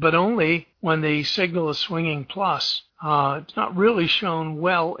 but only when the signal is swinging plus. It's not really shown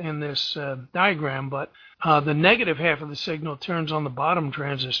well in this diagram, but the negative half of the signal turns on the bottom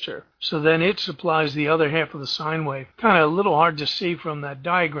transistor. So then it supplies the other half of the sine wave. Kind of a little hard to see from that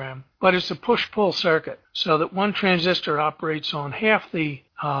diagram, but it's a push-pull circuit, so that one transistor operates on half the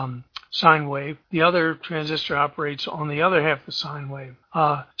sine wave, the other transistor operates on the other half of the sine wave.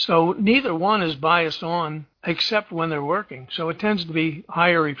 So neither one is biased on except when they're working. So it tends to be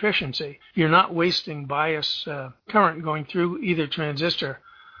higher efficiency. You're not wasting bias current going through either transistor.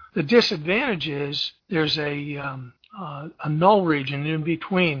 The disadvantage is there's a null region in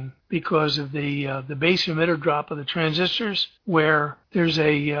between because of the base emitter drop of the transistors, where there's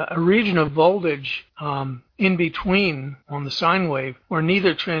a region of voltage in between on the sine wave where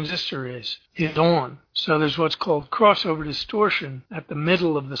neither transistor is on. So there's what's called crossover distortion at the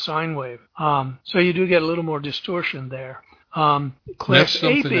middle of the sine wave. So you do get a little more distortion there. Class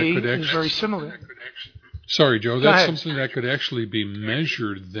AB is very similar. Sorry, Joe, that's something that could actually be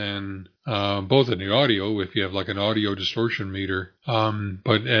measured then, both in the audio, if you have like an audio distortion meter,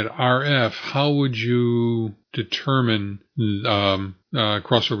 but at RF, how would you determine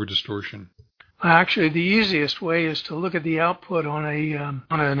crossover distortion? Actually, the easiest way is to look at the output on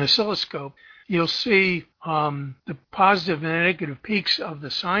an oscilloscope. You'll see the positive and negative peaks of the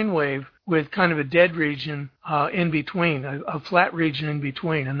sine wave with kind of a dead region in between, a flat region in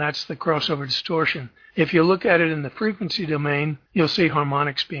between, and that's the crossover distortion. If you look at it in the frequency domain, you'll see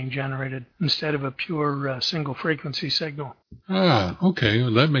harmonics being generated instead of a pure single frequency signal. Okay,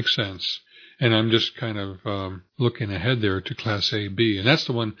 well, that makes sense. And I'm just kind of looking ahead there to Class AB. And that's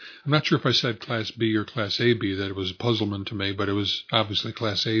the one, I'm not sure if I said Class B or Class AB, that it was a puzzlement to me, but it was obviously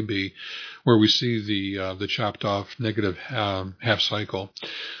Class AB, where we see the chopped off negative half cycle.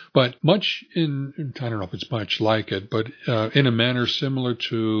 But much I don't know if it's much like it, but in a manner similar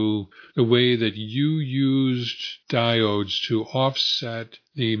to the way that you used diodes to offset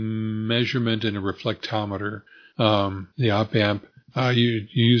the measurement in a reflectometer, the op amp. You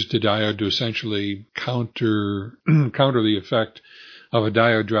used the diode to essentially counter the effect of a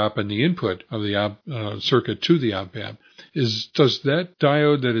diode drop in the input of the circuit to the op amp. Does that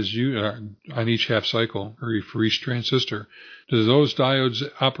diode that is used on each half cycle or for each transistor, do those diodes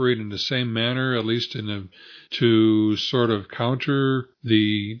operate in the same manner, at least to sort of counter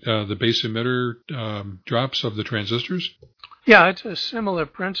the base emitter drops of the transistors? Yeah, it's a similar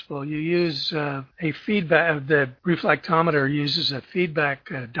principle. You use a feedback. The reflectometer uses a feedback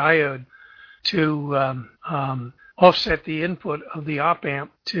diode to offset the input of the op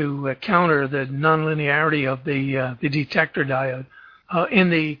amp to counter the nonlinearity of the detector diode. In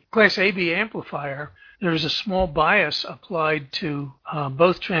the Class AB amplifier, there's a small bias applied to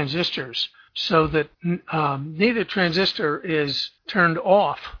both transistors so that neither transistor is turned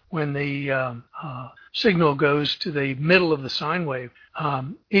off when the signal goes to the middle of the sine wave.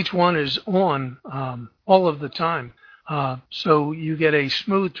 Each one is on all of the time. So you get a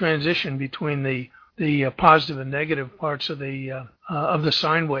smooth transition between the positive and negative parts of the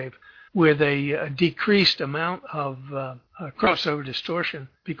sine wave with a decreased amount of crossover distortion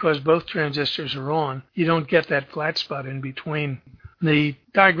because both transistors are on. You don't get that flat spot in between. The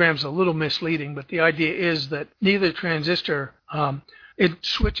diagram's a little misleading, but the idea is that neither transistor, it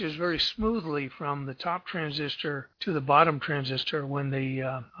switches very smoothly from the top transistor to the bottom transistor when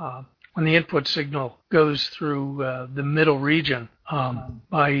the input signal goes through the middle region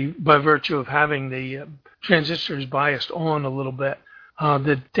by virtue of having the transistors biased on a little bit.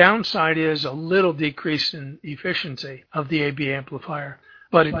 The downside is a little decrease in efficiency of the AB amplifier,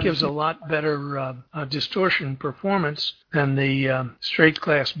 but it gives a lot better distortion performance than the straight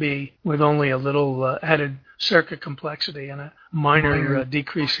Class B with only a little added circuit complexity and a minor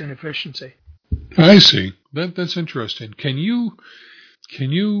decrease in efficiency. I see. That's interesting. Can you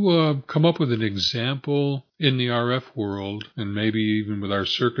come up with an example in the RF world, and maybe even with our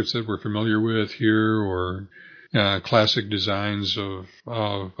circuits that we're familiar with here, or classic designs of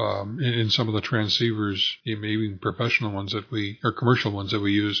in some of the transceivers, maybe professional ones or commercial ones that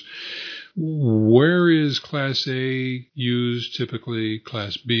we use? Where is Class A used typically,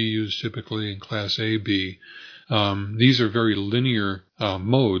 Class B used typically, and Class AB? These are very linear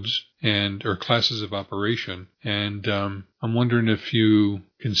modes or classes of operation, and I'm wondering if you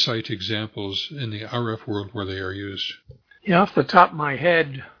can cite examples in the RF world where they are used. Yeah, off the top of my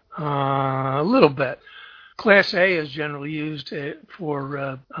head, a little bit. Class A is generally used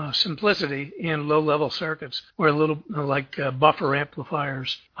for simplicity in low-level circuits, where a little like buffer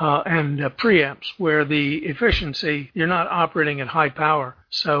amplifiers and preamps, where the efficiency, you're not operating at high power,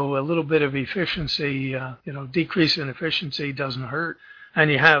 so a little bit of efficiency, decrease in efficiency doesn't hurt,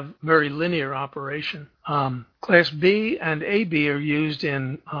 and you have very linear operation. Class B and AB are used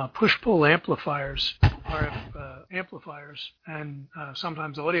in push-pull amplifiers, RF amplifiers, and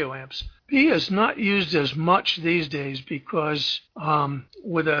sometimes audio amps. B is not used as much these days because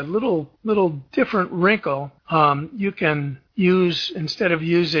with a little different wrinkle, you can use, instead of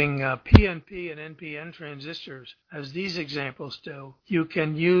using PNP and NPN transistors, as these examples do, you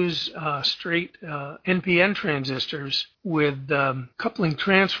can use straight NPN transistors with coupling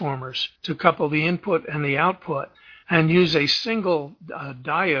transformers to couple the input and the output, and use a single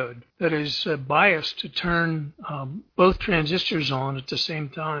diode that is biased to turn both transistors on at the same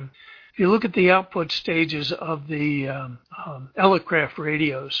time. If you look at the output stages of the Elecraft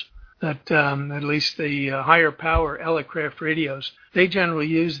radios, that at least the higher power Elecraft radios, they generally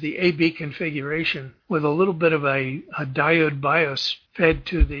use the AB configuration with a little bit of a diode bias fed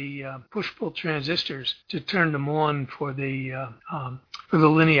to the push-pull transistors to turn them on for the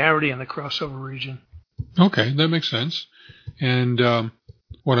linearity in the crossover region. Okay, that makes sense. And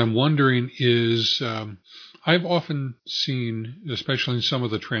what I'm wondering is, I've often seen, especially in some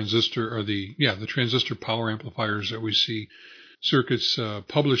of the transistor transistor power amplifiers that we see circuits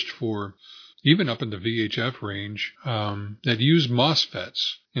published for, even up in the VHF range, that use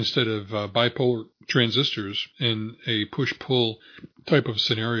MOSFETs instead of bipolar transistors in a push-pull type of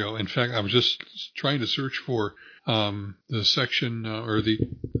scenario. In fact, I was just trying to search for the section or the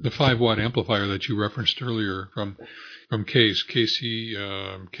 5-watt amplifier that you referenced earlier from Case,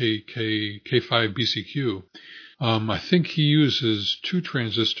 K5BCQ. I think he uses 2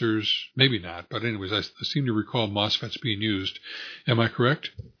 transistors, maybe not, but anyways, I seem to recall MOSFETs being used. Am I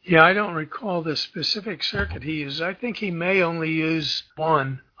correct? Yeah, I don't recall the specific circuit he uses. I think he may only use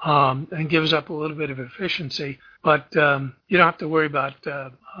one and gives up a little bit of efficiency, but you don't have to worry about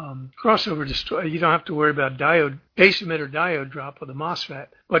crossover distortion. You don't have to worry about base emitter diode drop with a MOSFET,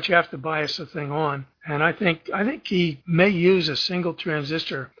 but you have to bias the thing on. And I think he may use a single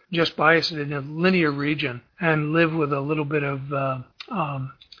transistor, just bias it in a linear region, and live with a little bit of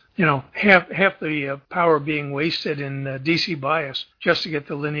half the power being wasted in DC bias just to get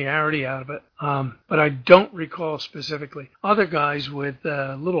the linearity out of it. But I don't recall specifically. Other guys with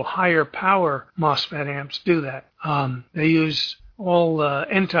little higher power MOSFET amps do that. They use all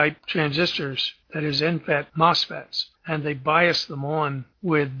N-type transistors, that is NFET MOSFETs, and they bias them on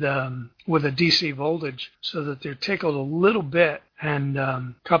with a DC voltage so that they're tickled a little bit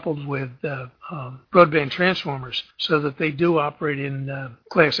and coupled with broadband transformers so that they do operate in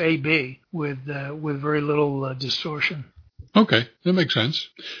class AB with very little distortion. Okay, that makes sense.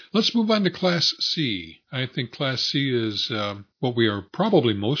 Let's move on to Class C. I think Class C is what we are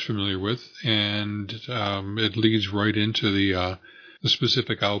probably most familiar with, and it leads right into the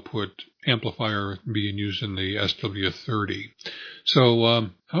specific output amplifier being used in the SW30. So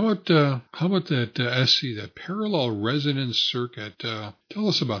how about that SC, that parallel resonance circuit? Tell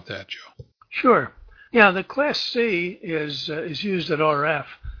us about that, Joe. Sure. Yeah, the Class C is used at RF.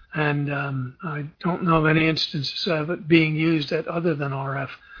 And I don't know of any instances of it being used at other than RF.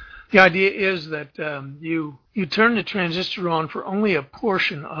 The idea is that you turn the transistor on for only a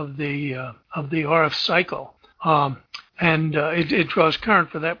portion of the RF cycle, and it draws current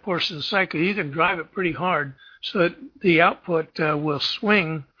for that portion of the cycle. You can drive it pretty hard so that the output will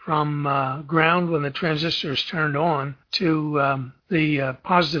swing from ground when the transistor is turned on to the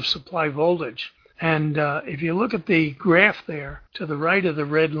positive supply voltage. And if you look at the graph there to the right of the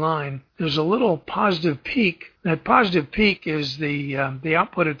red line, there's a little positive peak. That positive peak is the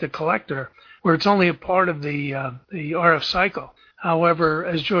output at the collector, where it's only a part of the RF cycle. However,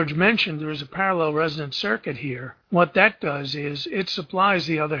 as George mentioned, there is a parallel resonant circuit here. What that does is it supplies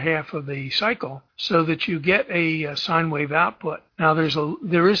the other half of the cycle so that you get a sine wave output. Now,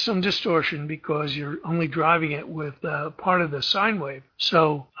 there is some distortion because you're only driving it with part of the sine wave.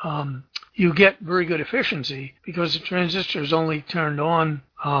 So you get very good efficiency because the transistor is only turned on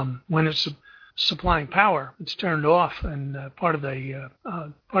when it's supplying power. It's turned off and part of the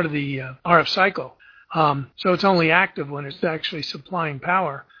RF cycle. So it's only active when it's actually supplying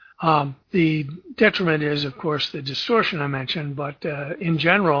power. The detriment is, of course, the distortion I mentioned, but in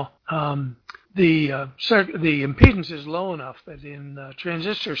general, the impedance is low enough that in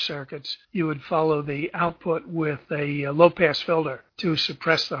transistor circuits, you would follow the output with a low-pass filter to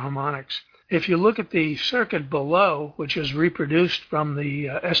suppress the harmonics. If you look at the circuit below, which is reproduced from the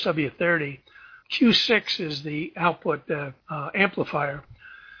SW30, Q6 is the output amplifier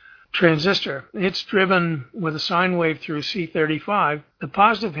transistor. It's driven with a sine wave through C35. The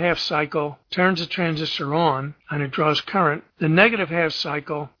positive half cycle turns the transistor on and it draws current. The negative half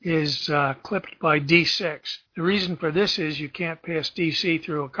cycle is clipped by D6. The reason for this is you can't pass DC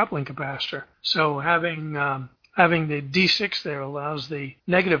through a coupling capacitor. So having the D6 there allows the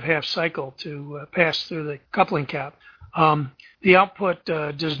negative half cycle to pass through the coupling cap. The output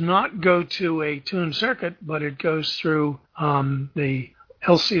does not go to a tuned circuit, but it goes through the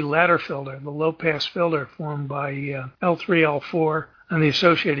LC ladder filter, the low-pass filter formed by L3, L4, and the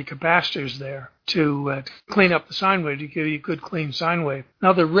associated capacitors there to clean up the sine wave, to give you a good clean sine wave.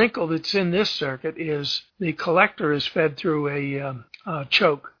 Now, the wrinkle that's in this circuit is the collector is fed through a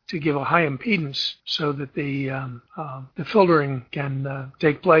choke to give a high impedance so that the filtering can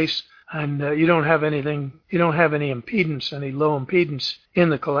take place. And you don't have any impedance, any low impedance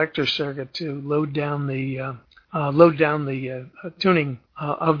in the collector circuit to load down the tuning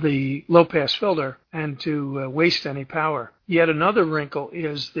of the low-pass filter and to waste any power. Yet another wrinkle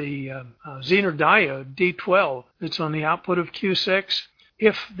is the Zener diode D12 that's on the output of Q6.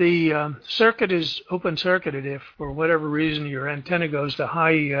 If the circuit is open-circuited, if for whatever reason your antenna goes to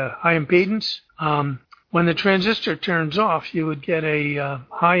high impedance, when the transistor turns off, you would get a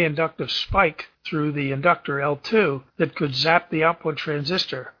high inductive spike through the inductor L2 that could zap the output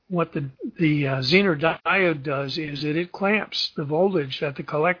transistor. What the Zener diode does is that it clamps the voltage at the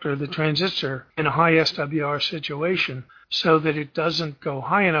collector of the transistor in a high SWR situation so that it doesn't go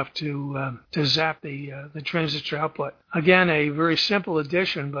high enough to zap the transistor output. Again, a very simple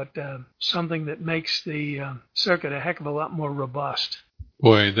addition, but something that makes the circuit a heck of a lot more robust.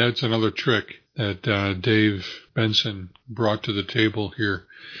 Boy, that's another trick that Dave Benson brought to the table here.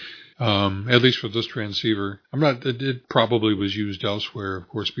 At least for this transceiver. It probably was used elsewhere, of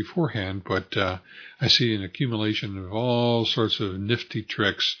course, beforehand, but I see an accumulation of all sorts of nifty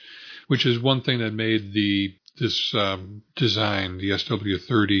tricks, which is one thing that made this design, the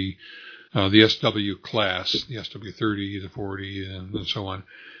SW30, the SW class, the SW30, the 40, and so on,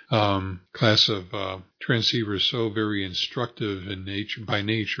 class of transceivers so very instructive by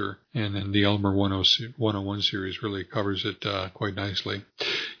nature, and then the Elmer 101 series really covers it quite nicely.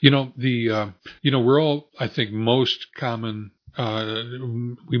 We're all, I think most common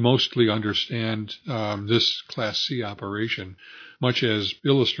we mostly understand this Class C operation, much as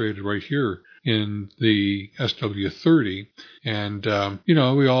illustrated right here in the SW30. And,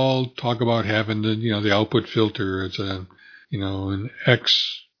 we all talk about having the output filter. It's an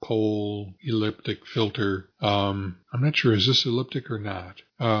X-pole elliptic filter. I'm not sure, is this elliptic or not?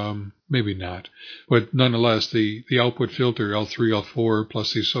 Maybe not. But nonetheless, the output filter, L3, L4,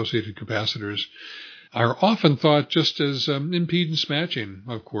 plus the associated capacitors, are often thought just as impedance matching,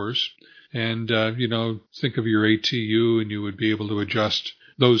 of course. And, think of your ATU, and you would be able to adjust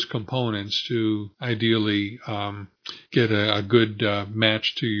those components to ideally get a good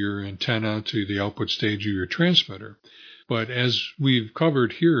match to your antenna, to the output stage of your transmitter. But as we've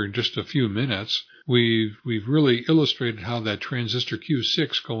covered here in just a few minutes, we've really illustrated how that transistor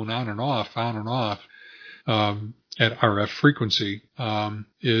Q6 going on and off at RF frequency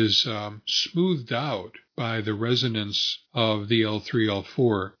is smoothed out by the resonance of the L3,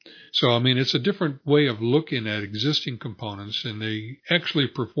 L4. So, it's a different way of looking at existing components, and they actually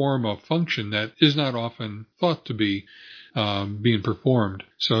perform a function that is not often thought to be being performed.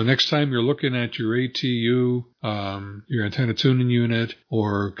 So next time you're looking at your ATU, your antenna tuning unit,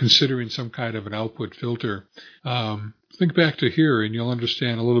 or considering some kind of an output filter, think back to here, and you'll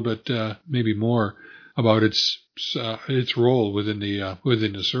understand a little bit, maybe more about its role within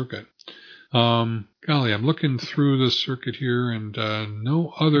the circuit. Golly, I'm looking through the circuit here, and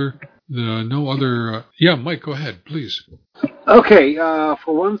no other. Yeah, Mike, go ahead, please. Okay,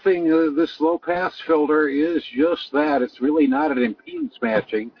 for one thing, this low-pass filter is just that. It's really not an impedance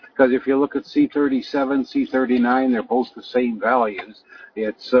matching, because if you look at C37, C39, they're both the same values.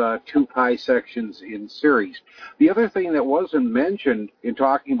 It's 2 pi sections in series. The other thing that wasn't mentioned in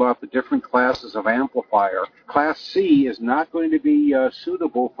talking about the different classes of amplifier, Class C is not going to be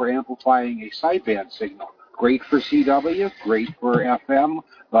suitable for amplifying a sideband signal. Great for CW, great for FM,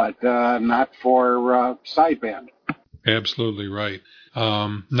 but not for sideband. Absolutely right.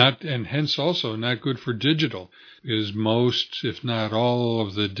 And hence also not good for digital, because most, if not all,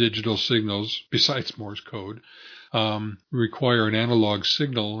 of the digital signals, besides Morse code, require an analog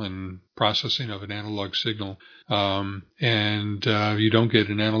signal and processing of an analog signal, and you don't get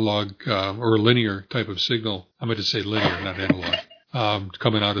an analog or a linear type of signal. I'm going to say linear, not analog,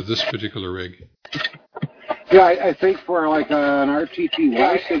 coming out of this particular rig. Yeah, I think for like an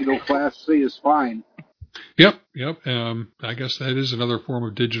RTTY signal, Class C is fine. Yep. I guess that is another form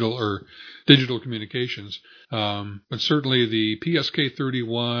of digital communications. But certainly the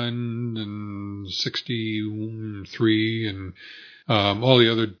PSK31 and 63 and all the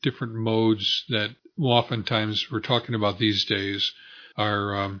other different modes that oftentimes we're talking about these days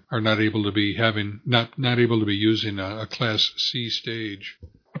are not able to be not able to be using a Class C stage.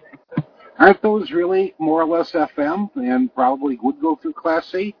 Aren't those really more or less FM and probably would go through Class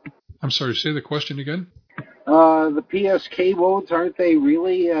C? I'm sorry, say the question again? The PSK modes, aren't they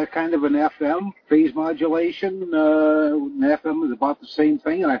really kind of an FM phase modulation? FM is about the same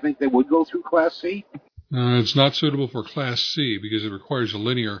thing, and I think they would go through Class C. It's not suitable for Class C because it requires a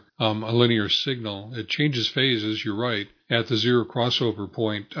linear signal. It changes phases, you're right, at the zero crossover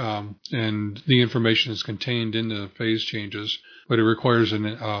point, and the information is contained in the phase changes, but it requires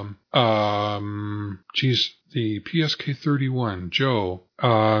the PSK31, Joe,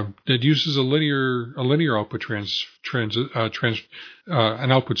 that uses a linear output an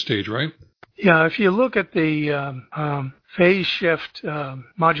output stage, right? Yeah, if you look at the phase shift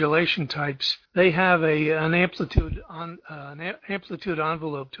modulation types, they have an amplitude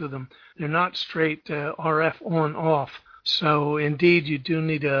envelope to them. They're not straight RF on off. So indeed, you do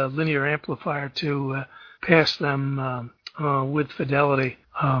need a linear amplifier to pass them with fidelity.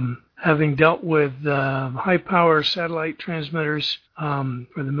 Having dealt with high-power satellite transmitters for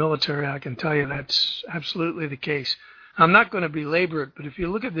the military, I can tell you that's absolutely the case. I'm not going to belabor it, but if you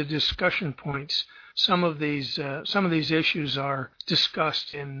look at the discussion points, some of these issues are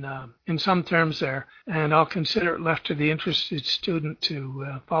discussed in some terms there, and I'll consider it left to the interested student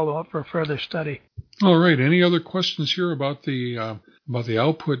to follow up for further study. All right. Any other questions here about the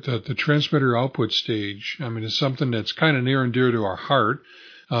output, the transmitter output stage? I mean, it's something that's kind of near and dear to our heart.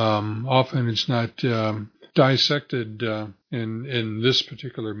 Often it's not dissected in this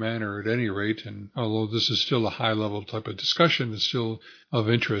particular manner at any rate, and although this is still a high-level type of discussion, it's still of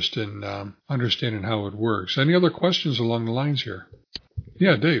interest in understanding how it works. Any other questions along the lines here?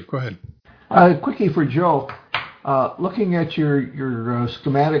 Yeah, Dave, go ahead. Quickie for Joe. Looking at your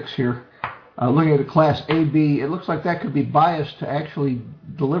schematics here, looking at a Class AB, it looks like that could be biased to actually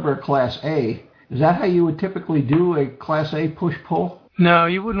deliver a Class A. Is that how you would typically do a Class A push-pull? No,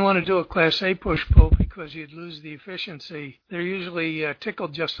 you wouldn't want to do a Class A push-pull because because you'd lose the efficiency. They're usually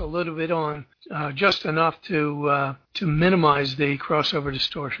tickled just a little bit on, just enough to minimize the crossover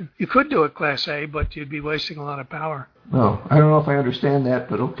distortion. You could do it Class A, but you'd be wasting a lot of power. Well, I don't know if I understand that,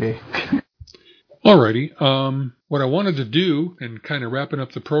 but okay. Alrighty. What I wanted to do, and kind of wrapping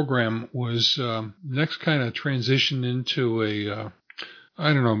up the program, was next kind of transition into a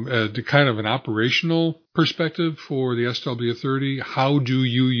the kind of an operational perspective for the SW30. How do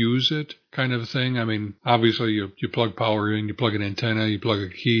you use it, kind of thing? I mean, obviously you plug power in, you plug an antenna, you plug a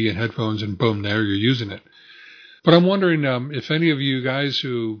key and headphones, and boom, there you're using it. But I'm wondering if any of you guys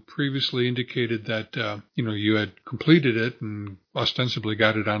who previously indicated that you had completed it and ostensibly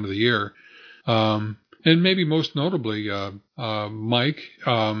got it onto the air, and maybe most notably, Mike,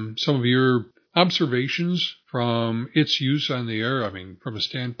 some of your observations from its use on the air. I mean, from a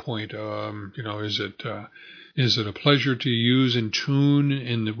standpoint, is it a pleasure to use and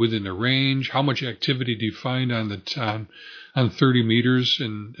tune within the range? How much activity do you find on 30 meters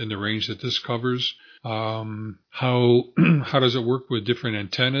in the range that this covers? How does it work with different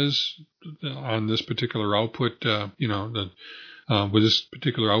antennas on this particular output? With this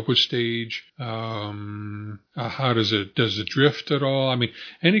particular output stage, how does it drift at all? I mean,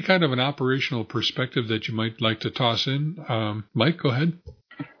 any kind of an operational perspective that you might like to toss in. Mike, go ahead.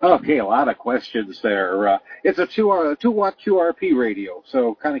 Okay, a lot of questions there. It's a 2-watt QRP radio,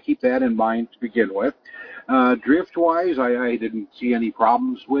 so kind of keep that in mind to begin with. Drift-wise, I didn't see any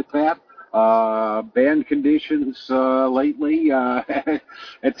problems with that. Band conditions lately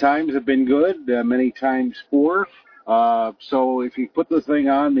at times have been good, many times poor. So if you put the thing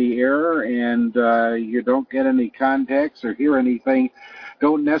on the air and you don't get any contacts or hear anything,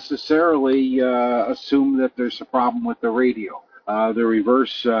 don't necessarily assume that there's a problem with the radio. The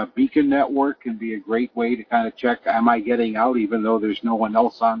reverse beacon network can be a great way to kind of check, am I getting out even though there's no one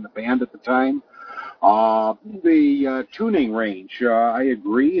else on the band at the time? The tuning range, I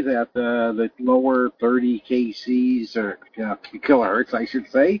agree that the lower 30 kcs or kilohertz, I should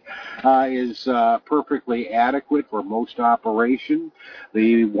say, is perfectly adequate for most operation.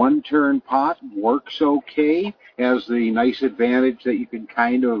 The one-turn pot works okay, has the nice advantage that you can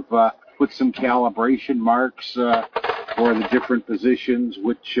kind of put some calibration marks for the different positions,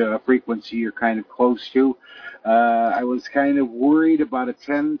 which frequency you're kind of close to. I was kind of worried about a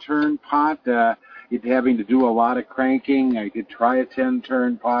 10-turn pot. It having to do a lot of cranking. I did try a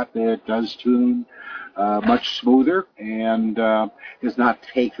 10-turn pot. It does tune much smoother and does not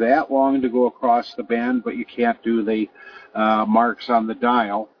take that long to go across the band, but you can't do the marks on the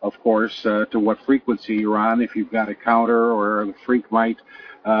dial, of course, to what frequency you're on. If you've got a counter or the freak might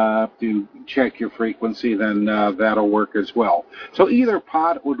to check your frequency, then that'll work as well. So either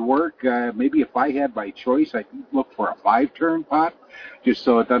pot would work. Maybe if I had my choice, I'd look for a 5-turn pot, just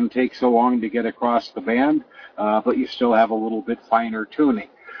so it doesn't take so long to get across the band, but you still have a little bit finer tuning.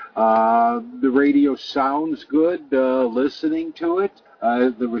 The radio sounds good listening to it,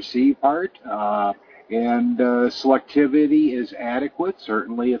 the receive part, and selectivity is adequate.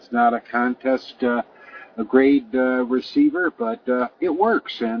 Certainly it's not a contest a grade receiver, but it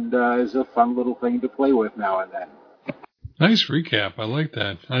works and is a fun little thing to play with now and then. Nice recap. I like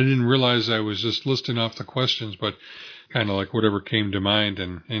that. I didn't realize I was just listing off the questions, but kind of like whatever came to mind,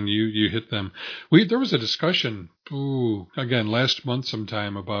 and you hit them. There was a discussion, again, last month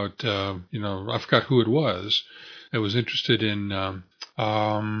sometime about, I forgot who it was that was interested in a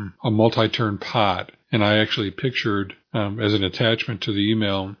multi-turn pot, and I actually pictured as an attachment to the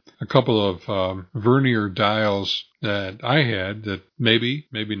email a couple of vernier dials that I had that maybe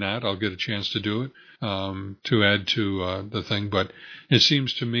not, I'll get a chance to do it, to add to the thing. But it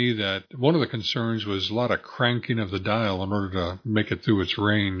seems to me that one of the concerns was a lot of cranking of the dial in order to make it through its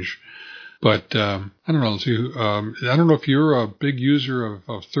range. But I don't know. I don't know if you're a big user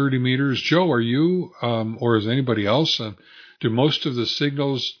of 30 meters. Joe, are you, or is anybody else? Do most of the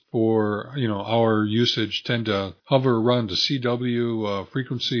signals for our usage tend to hover around the CW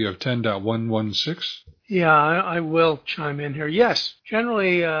frequency of 10.116? Yeah, I will chime in here. Yes,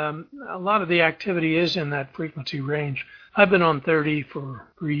 generally a lot of the activity is in that frequency range. I've been on 30 for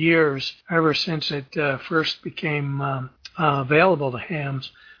years, ever since it first became available to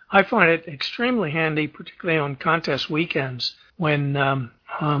hams. I find it extremely handy, particularly on contest weekends when the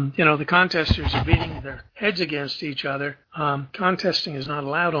contesters are beating their heads against each other. Contesting is not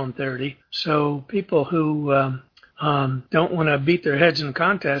allowed on 30, so people who don't want to beat their heads in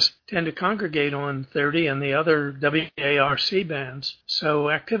contest tend to congregate on 30 and the other WARC bands. So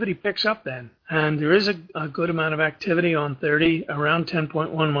activity picks up then. And there is a good amount of activity on 30, around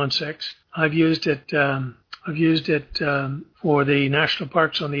 10.116. I've used it I've used it for the national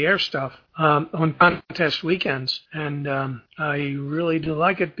parks on the air stuff on contest weekends, and I really do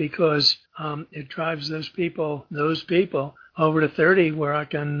like it because it drives those people over to 30 where I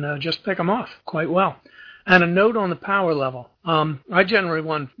can just pick them off quite well. And a note on the power level. I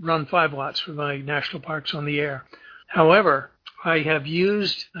generally run 5 watts for my national parks on the air. However, I have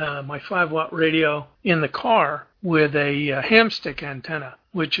used my 5-watt radio in the car with a hamstick antenna,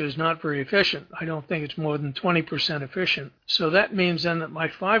 which is not very efficient. I don't think it's more than 20% efficient. So that means then that my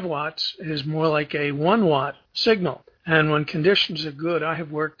 5 watts is more like a 1-watt signal. And when conditions are good, I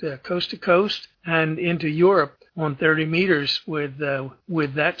have worked coast to coast and into Europe on 30 meters with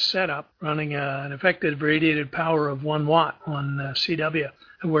that setup, running an effective radiated power of 1 watt on CW.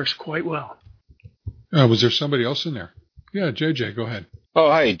 It works quite well. Was there somebody else in there? Yeah, JJ, go ahead. Oh,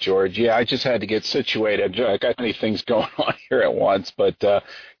 hi, George. Yeah, I just had to get situated. I got many things going on here at once, but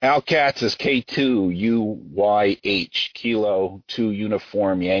Al Katz is K2UYH, Kilo 2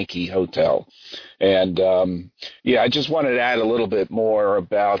 Uniform Yankee Hotel. And, I just wanted to add a little bit more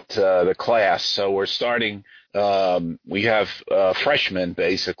about the class. So we're starting, we have freshmen,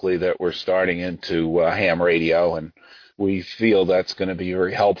 basically, that we're starting into ham radio, and we feel that's going to be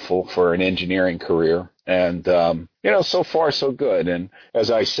very helpful for an engineering career. And, so far so good. And as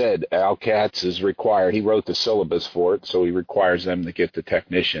I said, Al Katz is required. He wrote the syllabus for it, so he requires them to get the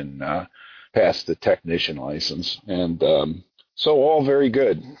technician, pass the technician license. And so all very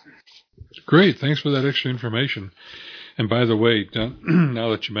good. Great. Thanks for that extra information. And by the way, now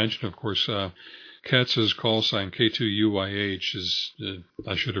that you mentioned, of course, Katz's call sign K2UYH is,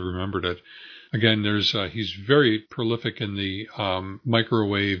 I should have remembered it. Again, he's very prolific in the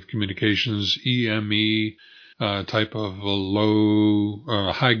microwave communications, EME type of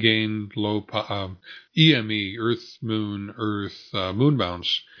high gain, low EME, moon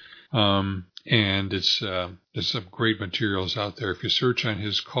bounce, and it's some great materials out there. If you search on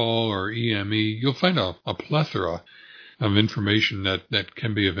his call or EME, you'll find a plethora of information that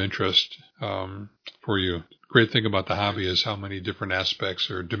can be of interest for you. Great thing about the hobby is how many different aspects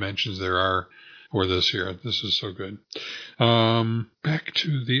or dimensions there are for this here. This is so good. Back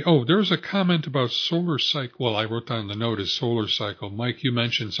to there was a comment about solar cycle. Well, I wrote down the note is solar cycle. Mike, you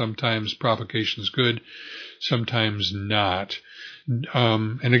mentioned sometimes propagation is good, sometimes not.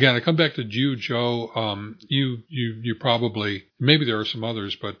 And again, I come back to you, Joe. You probably, maybe there are some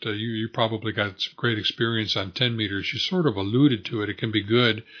others, but you probably got some great experience on 10 meters. You sort of alluded to it. It can be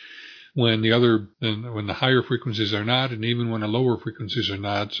good when the higher frequencies are not, and even when the lower frequencies are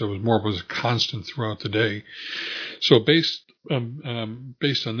not. So it was more of a constant throughout the day. So based on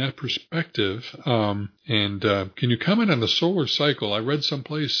that perspective, can you comment on the solar cycle? I read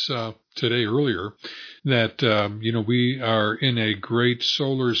someplace today earlier that we are in a great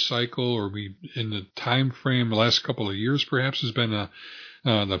solar cycle, or we in the time frame the last couple of years perhaps has been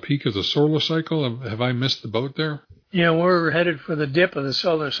the peak of the solar cycle. Have I missed the boat there? Yeah, we're headed for the dip of the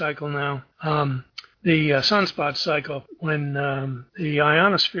solar cycle now. The sunspot cycle, when the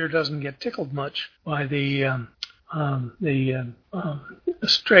ionosphere doesn't get tickled much by the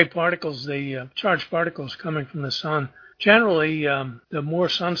stray particles, the charged particles coming from the sun. Generally, the more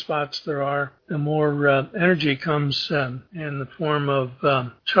sunspots there are, the more energy comes in the form of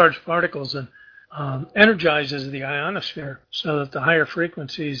charged particles and energizes the ionosphere so that the higher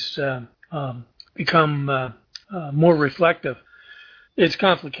frequencies become more reflective. It's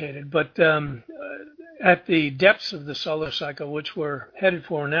complicated, but at the depths of the solar cycle, which we're headed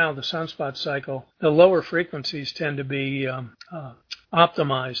for now, the sunspot cycle, the lower frequencies tend to be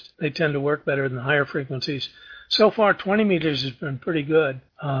optimized. They tend to work better than the higher frequencies. So far, 20 meters has been pretty good.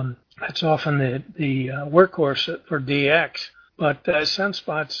 That's often the workhorse for DX. But as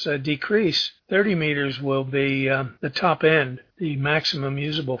sunspots decrease, 30 meters will be the top end, the maximum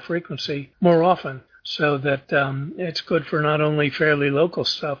usable frequency more often. So that it's good for not only fairly local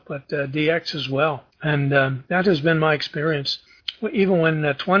stuff, but DX as well. And that has been my experience. Even when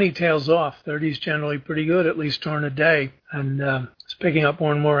 20 tails off, 30 is generally pretty good, at least during a day. And it's picking up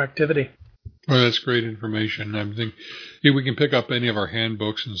more and more activity. Well, that's great information. I think we can pick up any of our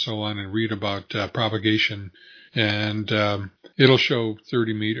handbooks and so on and read about propagation. And it'll show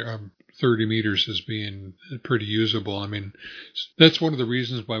 30 meters as being pretty usable. I mean, that's one of the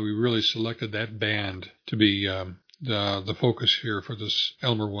reasons why we really selected that band to be the focus here for this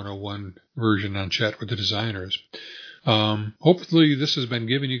Elmer 101 version on Chat with the Designers. Hopefully this has been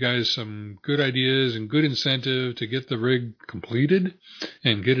giving you guys some good ideas and good incentive to get the rig completed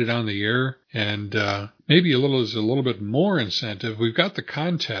and get it on the air. And maybe a little bit more incentive. We've got the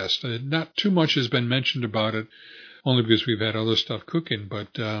contest. Not too much has been mentioned about it, only because we've had other stuff cooking,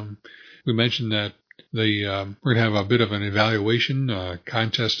 but we mentioned that we're going to have a bit of an evaluation,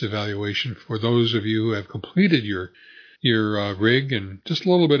 contest evaluation for those of you who have completed your rig, and just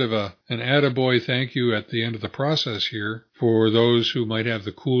a little bit of an attaboy thank you at the end of the process here for those who might have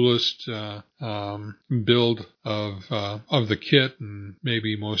the coolest build of the kit and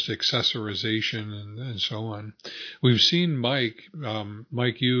maybe most accessorization and so on. We've seen Mike.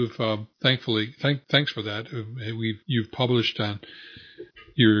 Mike, you've thankfully thanks for that. You've published on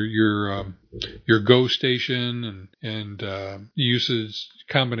your Go station and uses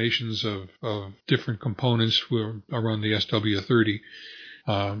combinations of different components around the SW30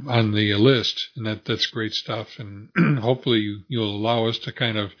 on the list, and that's great stuff. And hopefully you'll allow us to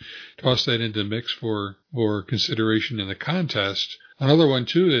kind of toss that into the mix for consideration in the contest. Another one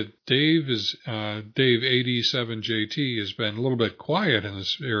too that Dave 87JT has been a little bit quiet in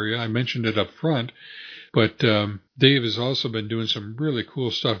this area. I mentioned it up front. But Dave has also been doing some really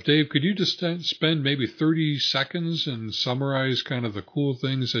cool stuff. Dave, could you just spend maybe 30 seconds and summarize kind of the cool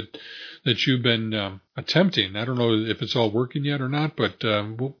things that you've been attempting? I don't know if it's all working yet or not, but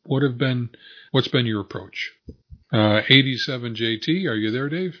what's been your approach? 87JT, are you there,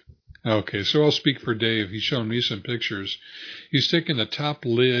 Dave? Okay, so I'll speak for Dave. He's shown me some pictures. He's taken the top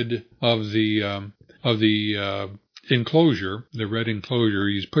lid of the enclosure, the red enclosure.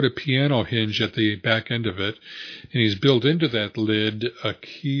 He's put a piano hinge at the back end of it, and he's built into that lid a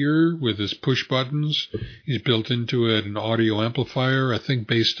keyer with his push buttons. He's built into it an audio amplifier, I think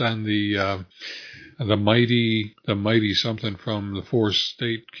based on the mighty something from the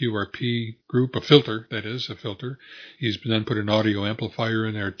 4-state QRP group, a filter. He's then put an audio amplifier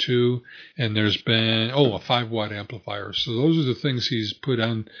in there too, and there's been a 5-watt amplifier. So those are the things he's put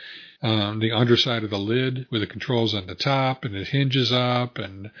on the underside of the lid with the controls on the top, and it hinges up,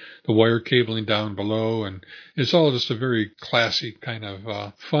 and the wire cabling down below, and it's all just a very classy kind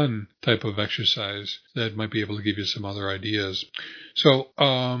of fun type of exercise that might be able to give you some other ideas. So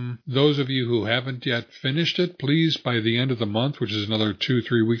those of you who haven't yet finished it, please, by the end of the month, which is another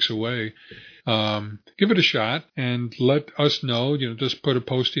 2-3 weeks away, give it a shot and let us know. Just put a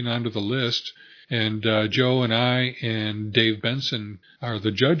posting onto the list. And Joe and I and Dave Benson are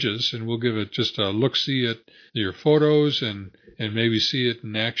the judges, and we'll give it just a look-see at your photos and maybe see it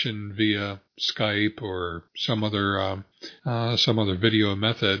in action via Skype or some other video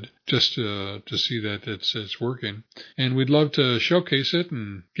method, just to see that it's working. And we'd love to showcase it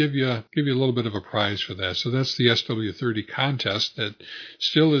and give you a little bit of a prize for that. So that's the SW30 contest that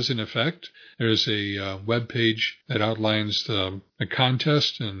still is in effect. There's a web page that outlines the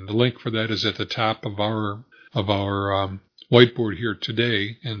contest, and the link for that is at the top of our whiteboard here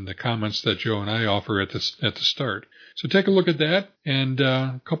today, and the comments that Joe and I offer at the start. So take a look at that, and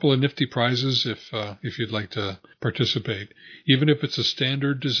a couple of nifty prizes if you'd like to participate. Even if it's a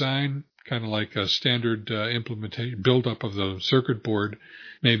standard design, kind of like a standard implementation build-up of the circuit board.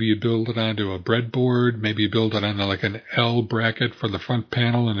 Maybe you build it onto a breadboard. Maybe you build it onto like an L bracket for the front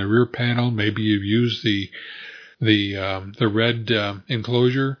panel and the rear panel. Maybe you use the red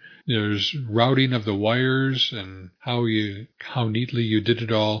enclosure. There's routing of the wires and how neatly you did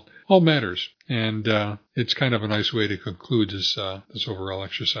it all matters. And it's kind of a nice way to conclude this overall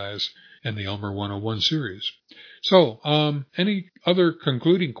exercise and the Elmer 101 series. So, any other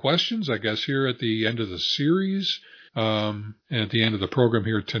concluding questions, I guess, here at the end of the series, and at the end of the program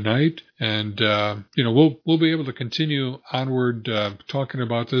here tonight? And, we'll be able to continue onward, talking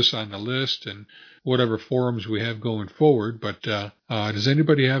about this on the list and whatever forums we have going forward. But, does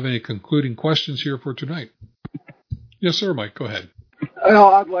anybody have any concluding questions here for tonight? Yes, sir, Mike, go ahead. Well,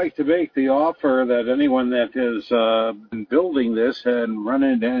 I'd like to make the offer that anyone that has been building this and run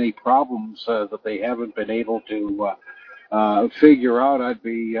into any problems that they haven't been able to figure out, I'd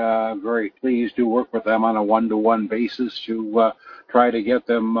be very pleased to work with them on a one-to-one basis to try to get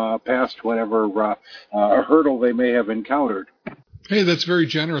them past whatever hurdle they may have encountered. Hey, that's very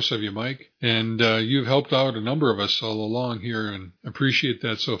generous of you, Mike. And you've helped out a number of us all along here, and appreciate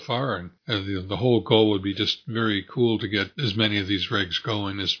that so far. And the whole goal would be just very cool to get as many of these rigs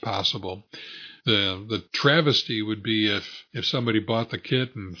going as possible. The travesty would be if somebody bought the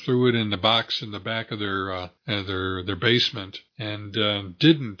kit and threw it in the box in the back of their basement and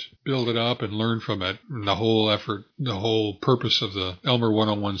didn't build it up and learn from it. And the whole purpose of the Elmer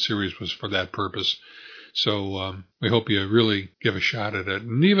 101 series was for that purpose. So we hope you really give a shot at it.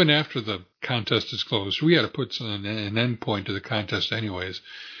 And even after the contest is closed, we had to put an end point to the contest anyways.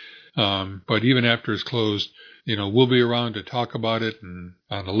 But even after it's closed, we'll be around to talk about it and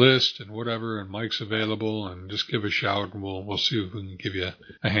on the list and whatever, and Mike's available, and just give a shout and we'll see if we can give you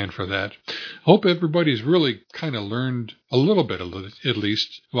a hand for that. Hope everybody's really kind of learned a little bit, at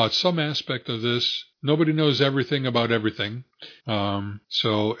least, about some aspect of this. Nobody knows everything about everything.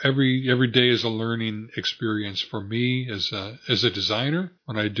 So every day is a learning experience for me as a designer,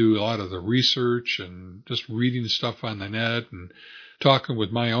 when I do a lot of the research and just reading stuff on the net and talking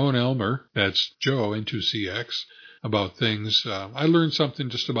with my own Elmer, that's Joe, N2CX, about things. I learn something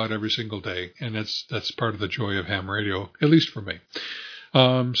just about every single day, and that's part of the joy of ham radio, at least for me.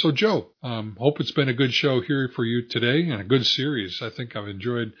 So Joe, hope it's been a good show here for you today and a good series. I think I've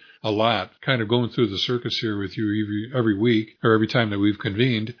enjoyed a lot, kind of going through the circus here with you every week or every time that we've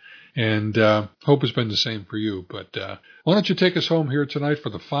convened, and hope it's been the same for you. But why don't you take us home here tonight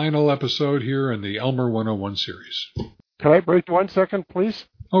for the final episode here in the Elmer 101 series? Can I break 1 second, please?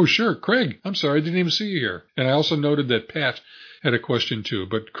 Oh, sure. Craig, I'm sorry, I didn't even see you here. And I also noted that Pat had a question too.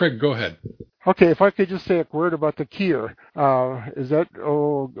 But Craig, go ahead. Okay, if I could just say a word about the keyer. Is that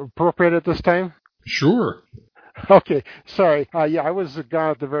appropriate at this time? Sure. Okay, sorry. Yeah, I was gone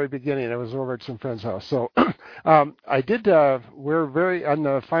at the very beginning. I was over at some friend's house. So I did, we're very on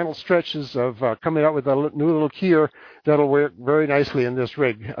the final stretches of coming out with a new little keyer that'll work very nicely in this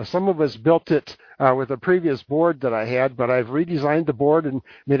rig. Some of us built it with a previous board that I had, but I've redesigned the board and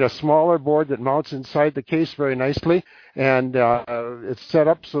made a smaller board that mounts inside the case very nicely. And it's set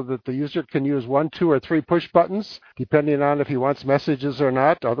up so that the user can use 1, 2, or 3 push buttons, depending on if he wants messages or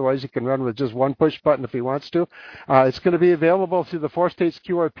not. Otherwise, he can run with just 1 push button if he wants to. It's going to be available through the 4 States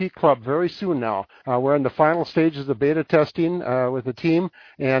QRP Club very soon now. We're in the final stages of beta testing with the team,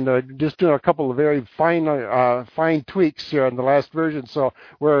 and just doing a couple of very fine tweaks here on the last version. So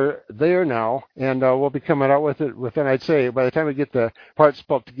we're there now, and we'll be coming out with it within, I'd say, by the time we get the parts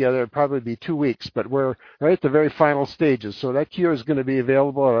put together, it'll probably be 2 weeks. But we're right at the very final stages. So that keyer is going to be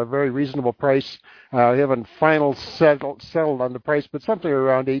available at a very reasonable price. We haven't settled on the price, but something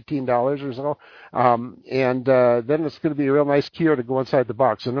around $18 or so. And then it's going to be a real nice keyer to go inside the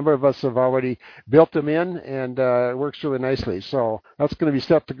box. A number of us have already built them in, and it works really nicely. So that's going to be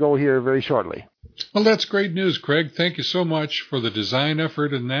set to go here very shortly. Well, that's great news, Craig. Thank you so much for the design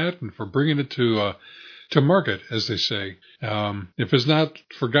effort in that and for bringing it to market, as they say. If it's not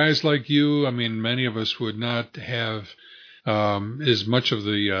for guys like you, I mean, many of us would not have as much of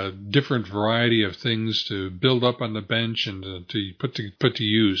the different variety of things to build up on the bench and to put to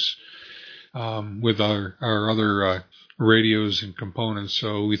use with our other radios and components.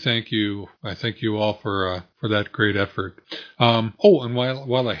 So we thank you. I thank you all for that great effort. And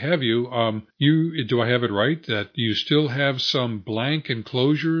while I have you, do I have it right that you still have some blank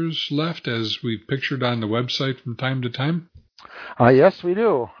enclosures left, as we've pictured on the website from time to time? Yes, we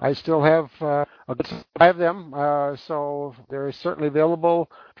do. I still have a good supply of them, so they're certainly available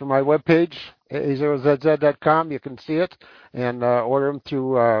from my webpage, a0zz.com. You can see it and order them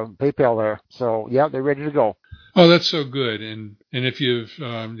through PayPal there. So, yeah, they're ready to go. Oh, that's so good. And if you've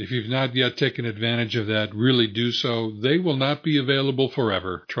not yet taken advantage of that, really do so. They will not be available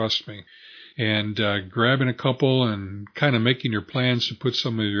forever. Trust me. And grabbing a couple and kind of making your plans to put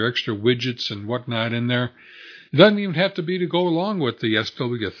some of your extra widgets and whatnot in there. It doesn't even have to be to go along with the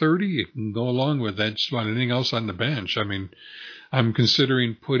SW30. You can go along with that, just about anything else on the bench. I mean, I'm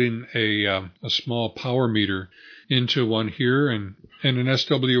considering putting a small power meter into one here and an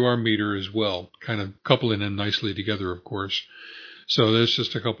SWR meter as well, kind of coupling them nicely together, of course. So there's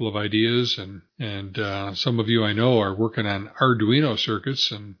just a couple of ideas, and some of you I know are working on Arduino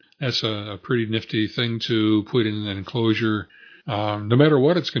circuits, and that's a pretty nifty thing to put in an enclosure, no matter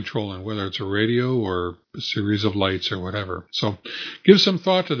what it's controlling, whether it's a radio or a series of lights or whatever. So give some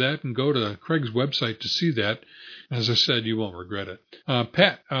thought to that and go to Craig's website to see that. As I said, you won't regret it.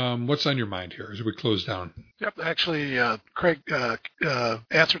 Pat, what's on your mind here as we close down? Yep, actually, Craig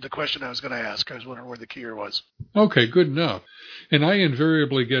answered the question I was going to ask. I was wondering where the keyer was. Okay, good enough. And I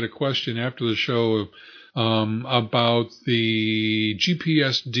invariably get a question after the show about the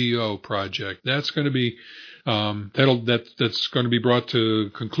GPS-DO project. That's going to be that's going to be brought to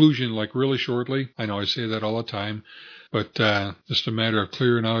conclusion like really shortly. I know I say that all the time. But just a matter of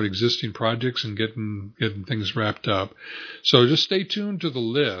clearing out existing projects and getting things wrapped up. So just stay tuned to the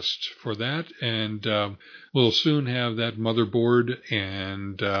list for that, and we'll soon have that motherboard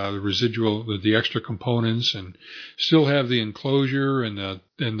and the extra components, and still have the enclosure and the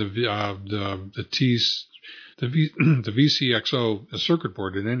VCXO circuit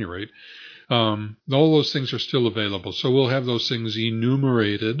board at any rate. All those things are still available, so we'll have those things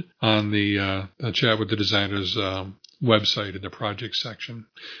enumerated on the chat with the designers website in the project section.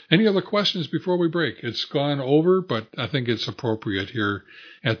 Any other questions before we break? It's gone over, but I think it's appropriate here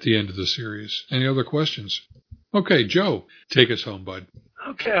at the end of the series. Any other questions? Okay, Joe, take us home, bud.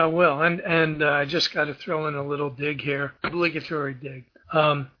 Okay, I will. And I just got to throw in a little dig here, obligatory dig.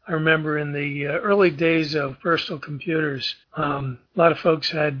 I remember in the early days of personal computers, a lot of folks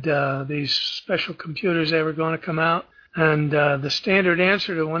had these special computers that were going to come out, and the standard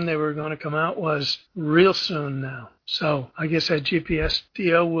answer to when they were going to come out was real soon now. So I guess that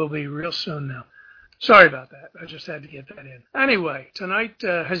GPSDO will be real soon now. Sorry about that. I just had to get that in. Anyway, tonight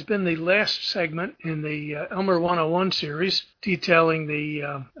has been the last segment in the Elmer 101 series detailing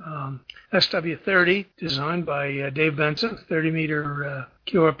the SW30 designed by Dave Benson, 30-meter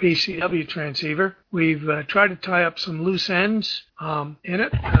QRP-CW transceiver. We've tried to tie up some loose ends in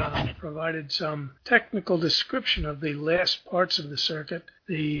it, provided some technical description of the last parts of the circuit,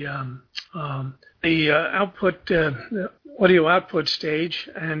 the output, the audio output stage,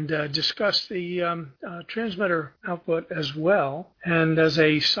 and discuss the transmitter output as well. And as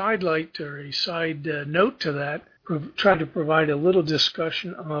a side light or a side note to that, try to provide a little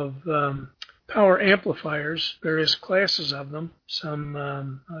discussion of power amplifiers, various classes of them,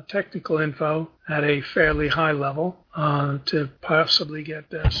 some technical info at a fairly high level to possibly get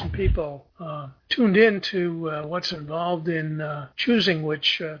some people tuned in to what's involved in choosing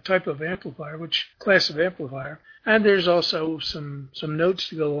which type of amplifier, which class of amplifier. And there's also some notes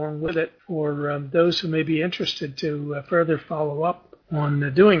to go along with it for those who may be interested to further follow up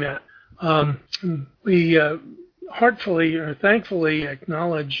on doing that. We heartfully or thankfully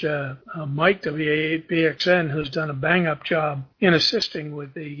acknowledge Mike, WA8BXN, who's done a bang-up job in assisting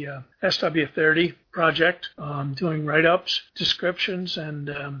with the SW30 project, doing write-ups, descriptions, and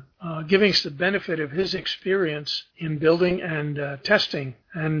giving us the benefit of his experience in building and testing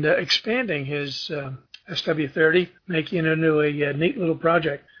and expanding his SW30, making it into a neat little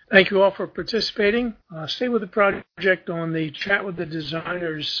project. Thank you all for participating. Stay with the project on the Chat with the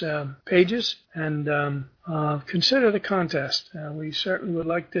Designers pages and consider the contest. We certainly would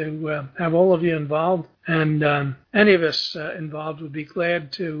like to have all of you involved, and any of us involved would be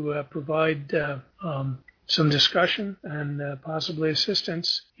glad to provide some discussion and possibly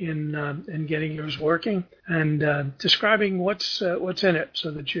assistance in getting yours working and describing what's in it,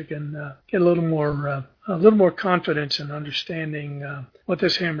 so that you can get a little more confidence in understanding what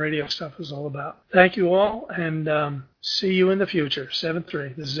this ham radio stuff is all about. Thank you all, and see you in the future.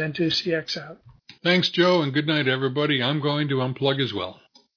 7-3. This is N2CX out. Thanks, Joe, and good night, everybody. I'm going to unplug as well.